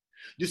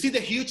 You see the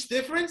huge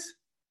difference?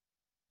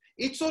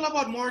 It's all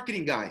about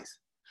marketing, guys.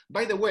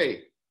 By the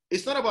way,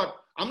 it's not about,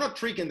 I'm not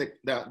tricking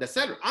the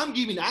seller. I'm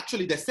giving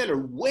actually the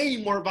seller way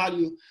more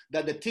value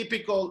than the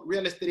typical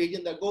real estate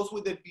agent that goes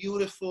with the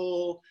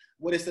beautiful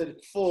what is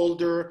it,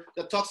 folder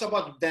that talks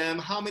about them,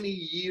 how many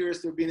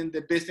years they've been in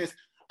the business.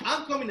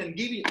 I'm coming and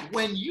giving,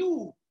 when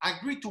you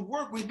agree to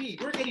work with me,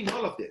 you're getting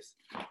all of this.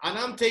 And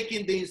I'm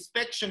taking the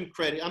inspection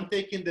credit, I'm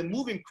taking the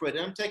moving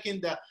credit, I'm taking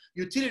the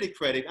utility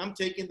credit, I'm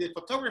taking the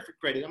photography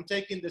credit, I'm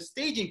taking the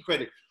staging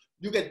credit.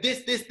 You get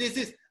this,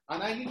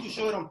 and I need to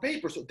show it on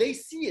paper so they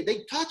see it,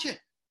 they touch it.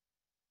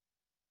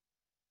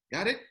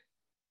 Got it?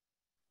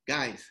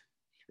 Guys,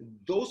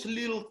 those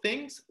little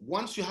things,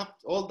 once you have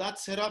all that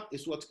set up,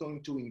 is what's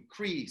going to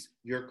increase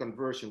your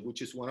conversion,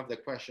 which is one of the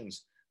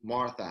questions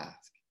Martha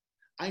asked.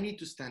 I need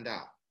to stand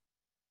out.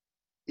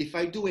 If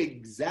I do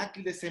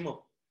exactly the same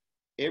of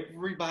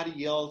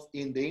everybody else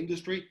in the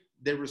industry,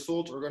 the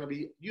results are going to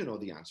be, you know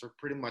the answer,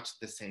 pretty much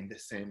the same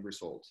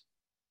results.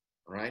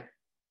 All right?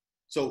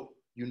 So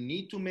you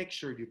need to make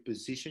sure you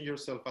position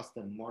yourself as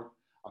the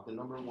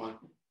number one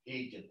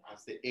agent,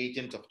 as the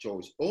agent of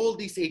choice. All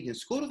these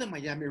agents, go to the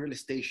Miami Real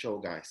Estate Show,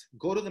 guys.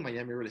 Go to the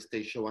Miami Real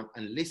Estate Show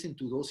and listen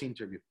to those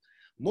interviews.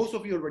 Most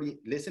of you already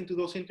listened to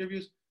those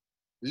interviews.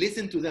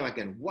 Listen to them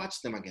again.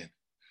 Watch them again.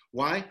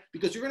 Why?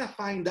 Because you're going to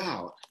find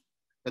out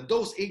that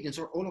those agents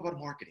are all about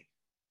marketing.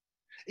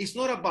 It's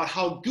not about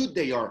how good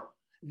they are.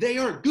 They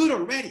are good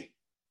already.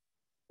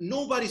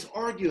 Nobody's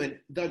arguing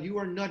that you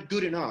are not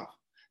good enough.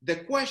 The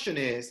question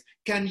is,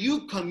 can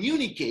you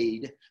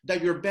communicate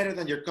that you're better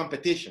than your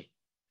competition?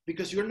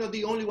 Because you're not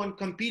the only one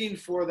competing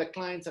for the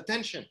client's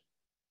attention.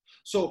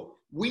 So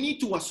we need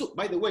to assume,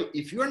 by the way,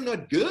 if you're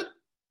not good,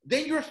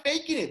 then you're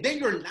faking it. Then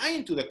you're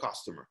lying to the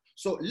customer.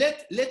 So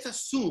let's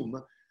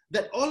assume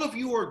that all of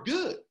you are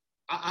good.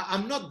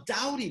 I'm not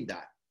doubting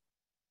that,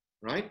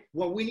 right?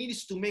 What we need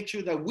is to make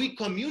sure that we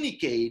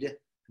communicate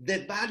the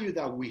value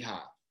that we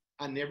have.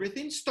 And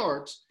everything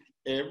starts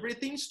in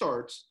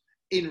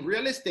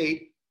real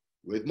estate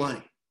with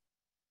money.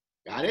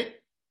 Got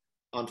it?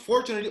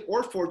 Unfortunately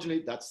or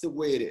fortunately, that's the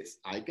way it is.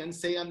 I can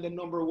say I'm the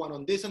number one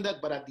on this and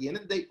that, but at the end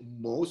of the day,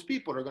 most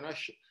people are gonna,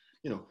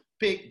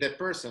 pick the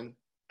person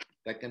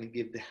that can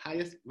give the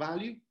highest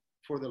value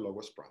for the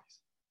lowest price,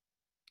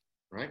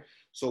 right?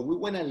 So we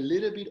went a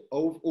little bit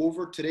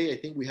over today. I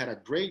think we had a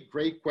great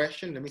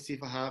question. Let me see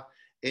if I have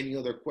any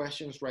other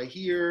questions right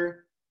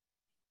here.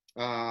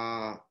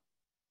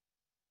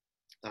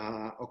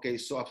 Okay,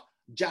 so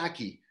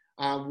Jackie,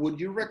 would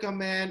you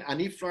recommend an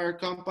e-flyer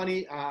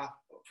company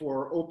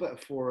for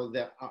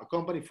the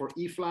company for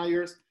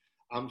e-flyers?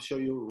 I'm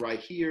showing you right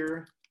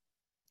here,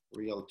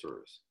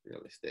 realtors,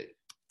 real estate.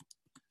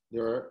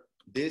 There are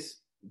this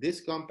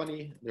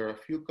company, there are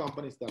a few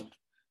companies that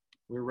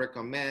we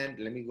recommend.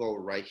 Let me go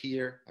right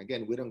here.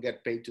 Again, we don't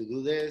get paid to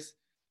do this.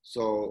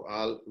 So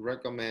I'll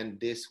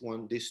recommend this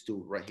one, these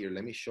two right here.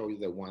 Let me show you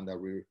the one that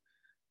we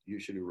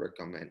usually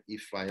recommend,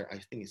 e-flyer. I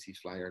think it's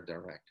e-flyer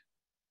direct.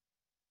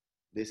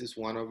 This is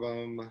one of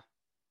them.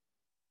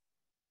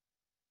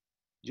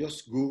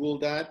 Just Google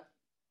that.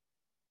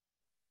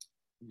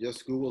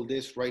 Just Google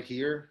this right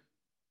here.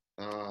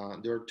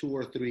 There are 2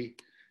 or 3.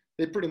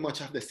 They pretty much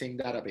have the same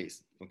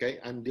database, okay?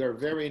 And they're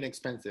very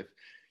inexpensive.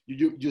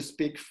 You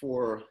speak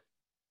for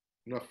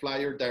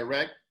Flyer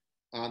Direct,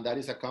 and that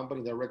is a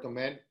company that I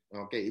recommend.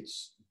 Okay,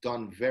 it's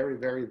done very,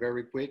 very,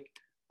 very quick.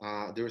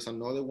 There's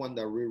another one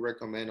that we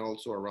recommend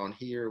also around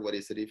here. What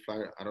is it?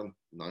 E-Flyer? I don't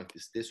know if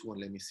it's this one.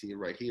 Let me see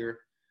right here.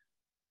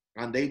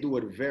 And they do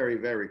it very,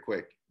 very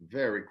quick,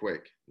 very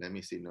quick. Let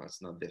me see. No,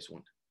 it's not this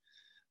one.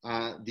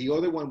 The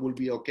other one will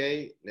be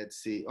okay. Let's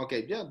see.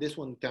 Okay, yeah, this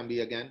one can be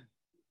again.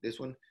 This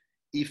one,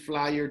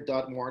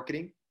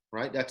 eflyer.marketing,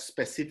 right? That's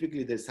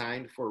specifically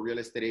designed for real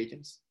estate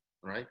agents,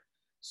 right?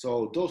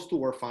 So those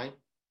two are fine,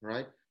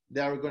 right?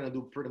 They are going to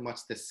do pretty much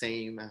the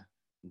same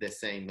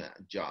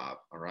job,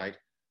 all right?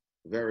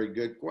 Very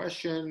good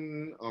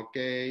question.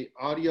 Okay,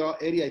 audio,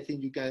 Eddie, I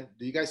think you can.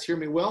 Do you guys hear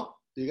me well?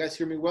 Do you guys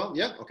hear me well?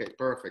 Yeah. Okay,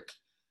 perfect.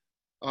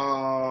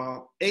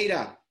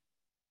 Ada,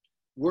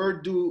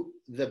 where do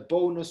the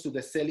bonus to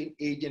the selling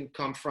agent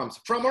come from?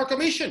 From our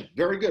commission.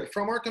 Very good.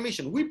 From our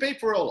commission. We pay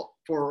for all,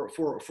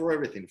 for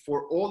everything,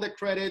 for all the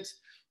credits,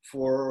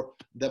 for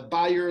the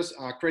buyer's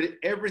credit.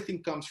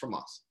 Everything comes from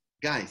us.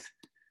 Guys,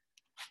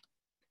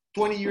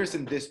 20 years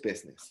in this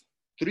business,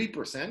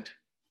 3%,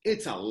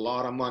 it's a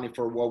lot of money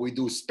for what we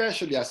do,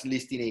 especially as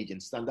listing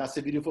agents. And that's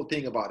the beautiful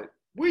thing about it.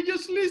 We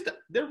just list,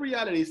 the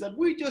reality is that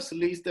we just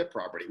list the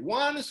property.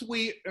 Once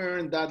we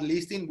earn that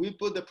listing, we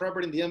put the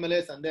property in the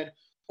MLS, and then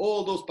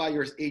all those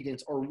buyers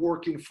agents are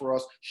working for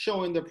us,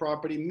 showing the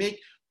property.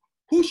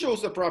 Who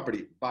shows the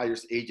property?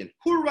 Buyer's agent.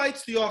 Who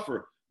writes the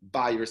offer?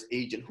 Buyer's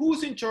agent.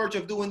 Who's in charge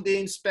of doing the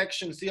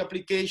inspections, the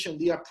application,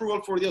 the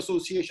approval for the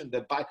association,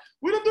 the buy?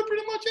 We don't do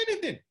pretty much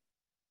anything.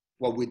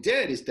 What we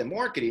did is the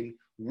marketing.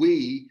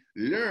 We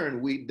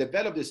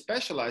develop the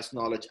specialized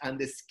knowledge and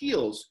the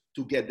skills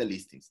to get the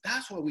listings.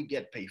 That's what we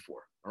get paid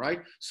for, all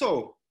right?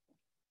 So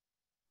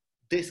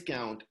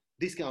discount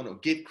or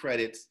gift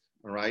credits,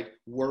 all right?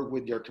 Work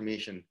with your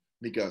commission,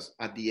 because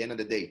at the end of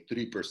the day,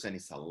 3%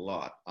 is a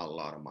lot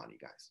of money,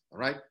 guys, all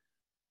right?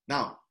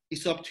 Now,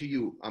 it's up to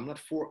you. I'm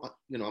not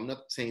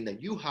saying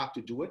that you have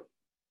to do it.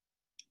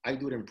 I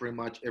do it in pretty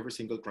much every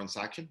single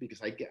transaction,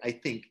 because I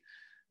think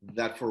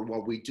that for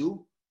what we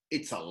do,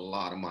 it's a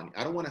lot of money.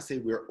 I don't want to say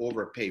we're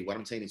overpaid. What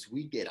I'm saying is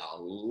we get a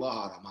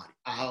lot of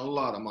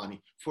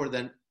money for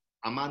the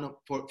amount of,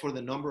 for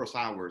the number of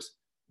hours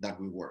that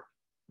we work.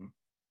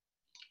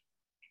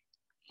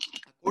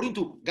 According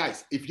to,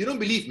 guys, if you don't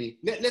believe me,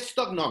 let's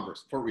talk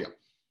numbers for real.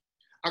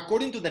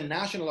 According to the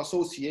National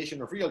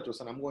Association of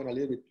Realtors, and I'm going a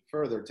little bit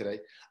further today,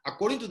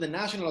 according to the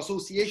National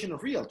Association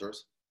of Realtors,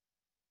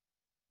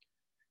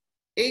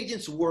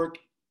 agents work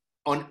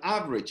on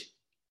average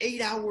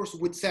 8 hours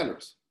with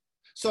sellers.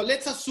 So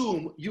let's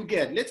assume you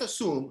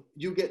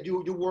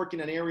work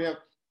in an area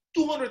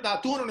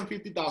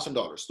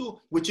 $250,000,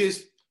 which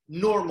is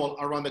normal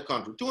around the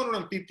country,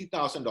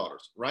 $250,000,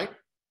 right?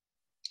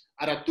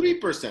 At a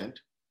 3%,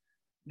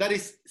 that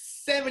is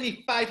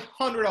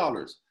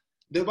 $7,500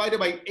 divided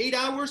by 8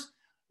 hours.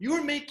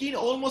 You're making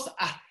almost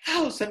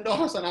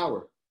 $1,000 an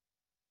hour.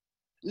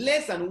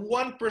 Less than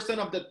 1%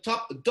 of the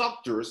top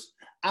doctors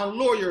and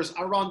lawyers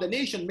around the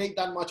nation make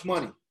that much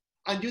money.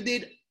 And you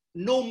did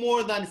no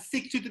more than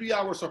 63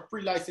 hours of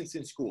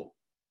pre-licensing school.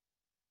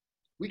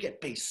 We get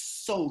paid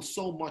so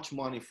much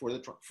money for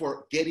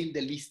getting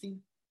the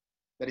listing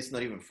that it's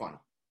not even funny.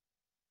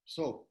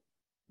 So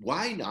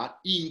why not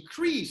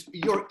increase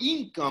your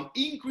income,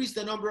 increase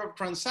the number of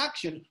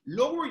transactions,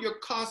 lower your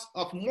cost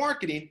of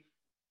marketing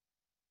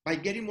by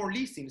getting more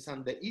listings?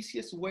 And the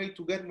easiest way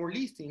to get more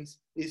listings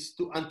is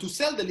to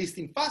sell the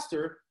listing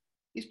faster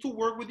is to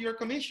work with your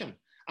commission.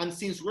 And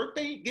since we're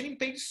getting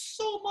paid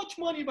so much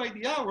money by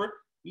the hour,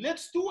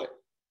 let's do it.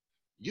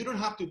 You don't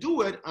have to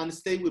do it and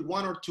stay with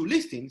 1 or 2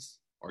 listings,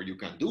 or you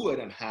can do it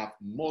and have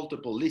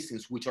multiple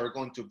listings, which are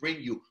going to bring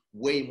you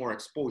way more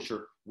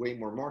exposure, way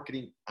more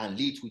marketing and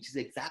leads, which is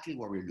exactly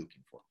what we're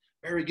looking for.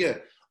 Very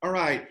good. All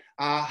right.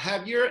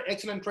 Javier,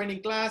 excellent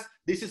training class.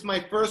 This is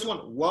my first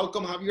one.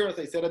 Welcome, Javier. As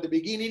I said at the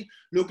beginning,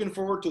 looking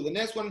forward to the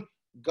next one.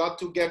 Got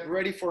to get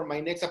ready for my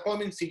next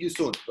appointment. See you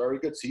soon. Very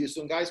good. See you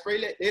soon, guys.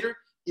 Pray later.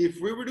 If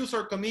we reduce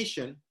our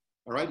commission,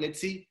 all right, let's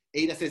see.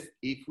 Ada says,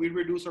 if we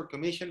reduce our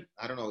commission,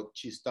 I don't know,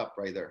 she stopped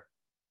right there.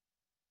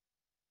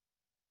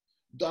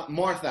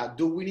 Martha,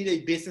 do we need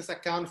a business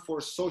account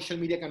for social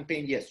media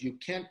campaign? Yes, you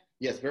can.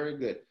 Yes, very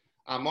good.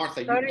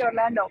 Martha. Sorry,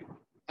 Orlando.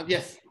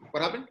 Yes,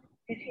 what happened?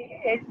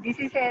 This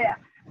is I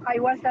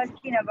was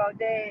asking about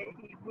if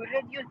we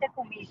reduce the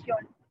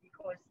commission,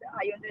 because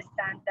I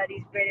understand that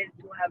it's better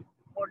to have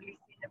more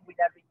listings with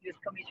a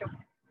reduced commission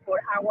for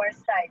our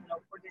side,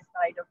 not for the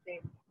side of the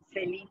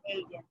selling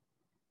agent.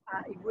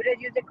 If we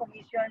reduce the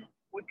commission,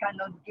 we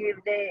cannot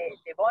give the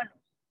bonus.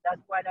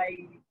 That's what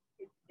the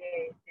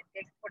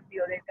text for the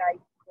other guy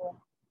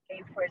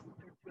came first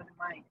through the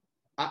mind.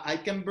 I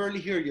can barely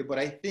hear you, but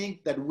I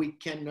think that we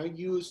cannot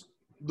do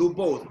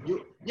both.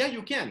 Yeah,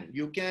 you can.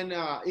 You can.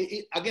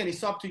 Again,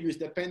 it's up to you. It's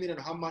depending on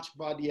how much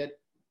budget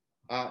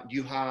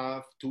you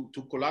have to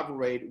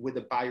collaborate with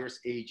the buyer's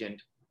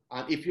agent.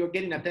 If you're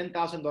getting a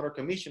 $10,000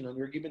 commission and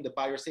you're giving the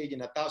buyer's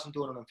agent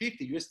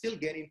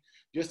 $1,250,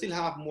 you still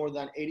have more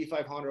than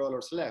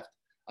 $8,500 left,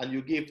 and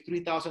you give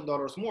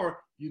 $3,000 more,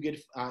 you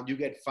get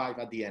 $5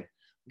 at the end.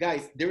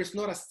 Guys, there is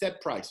not a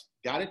set price.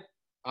 Got it?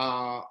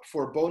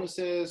 For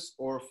bonuses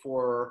or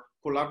for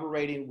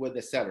collaborating with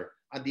the seller.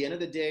 At the end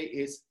of the day,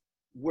 is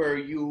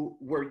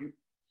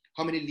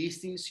how many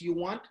listings you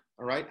want,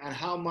 all right, and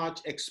how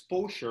much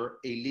exposure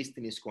a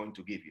listing is going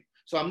to give you.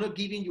 So I'm not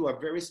giving you a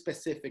very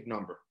specific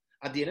number.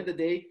 At the end of the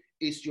day,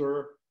 it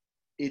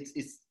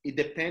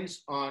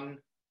depends on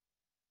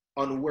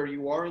where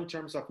you are in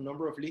terms of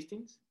number of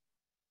listings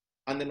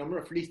and the number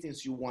of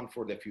listings you want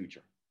for the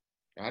future.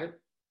 Got it?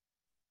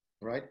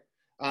 All right.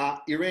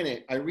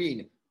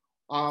 Irene,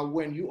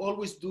 when you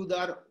always do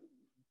that,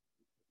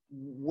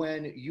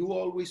 when you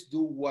always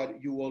do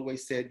what you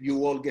always said,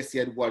 you always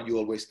get what you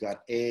always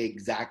got.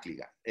 Exactly,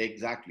 guys.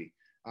 Exactly.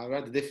 All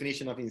right. The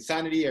definition of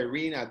insanity,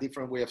 Irene, a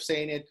different way of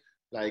saying it,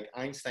 like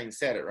Einstein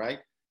said it, right?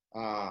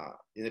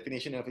 The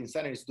definition of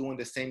insanity is doing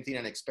the same thing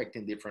and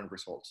expecting different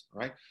results,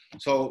 right?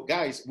 So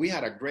guys, we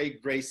had a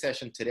great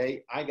session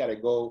today. I got to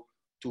go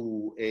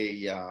to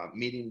a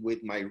meeting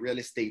with my real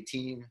estate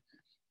team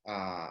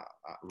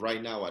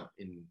right now.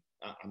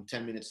 I'm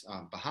 10 minutes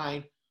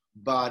behind,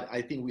 but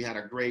I think we had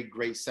a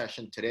great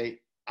session today.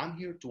 I'm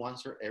here to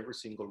answer every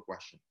single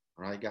question.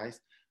 All right, guys,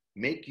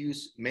 make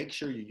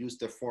sure you use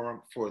the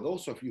forum. For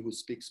those of you who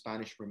speak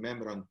Spanish,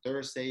 remember on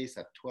Thursdays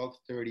at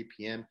 12:30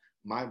 p.m.,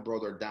 my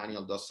brother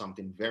Daniel does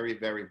something very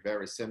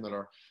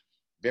similar,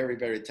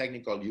 very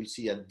technical. You'll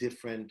see a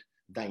different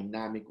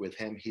dynamic with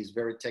him. He's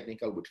very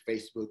technical with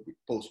Facebook, with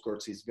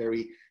postcards. He's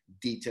very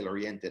detail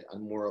oriented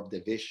and more of the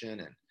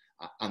vision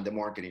and the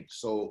marketing.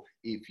 So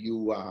if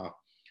you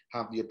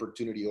have the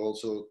opportunity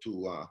also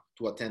to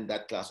attend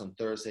that class on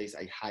Thursdays,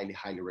 I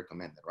highly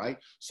recommend it, right?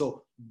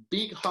 So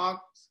big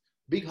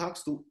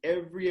hugs to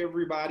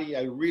everybody.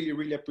 I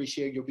really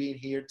appreciate you being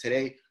here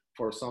today.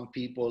 For some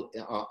people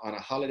on a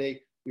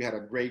holiday, we had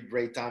a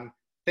great time.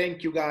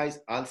 Thank you, guys.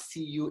 I'll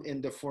see you in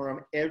the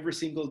forum every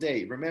single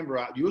day.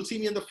 Remember, you'll see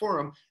me in the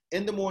forum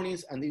in the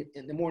mornings and in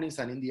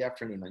the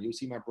afternoon. And you'll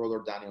see my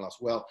brother Daniel as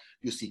well.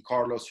 You see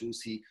Carlos. You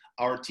see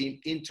our team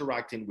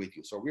interacting with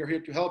you. So we're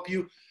here to help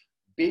you.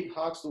 Big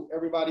hugs to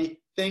everybody.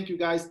 Thank you,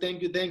 guys.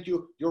 Thank you. Thank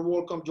you. You're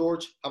welcome,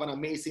 George. Have an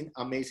amazing,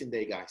 amazing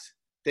day, guys.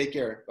 Take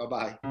care.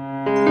 Bye-bye.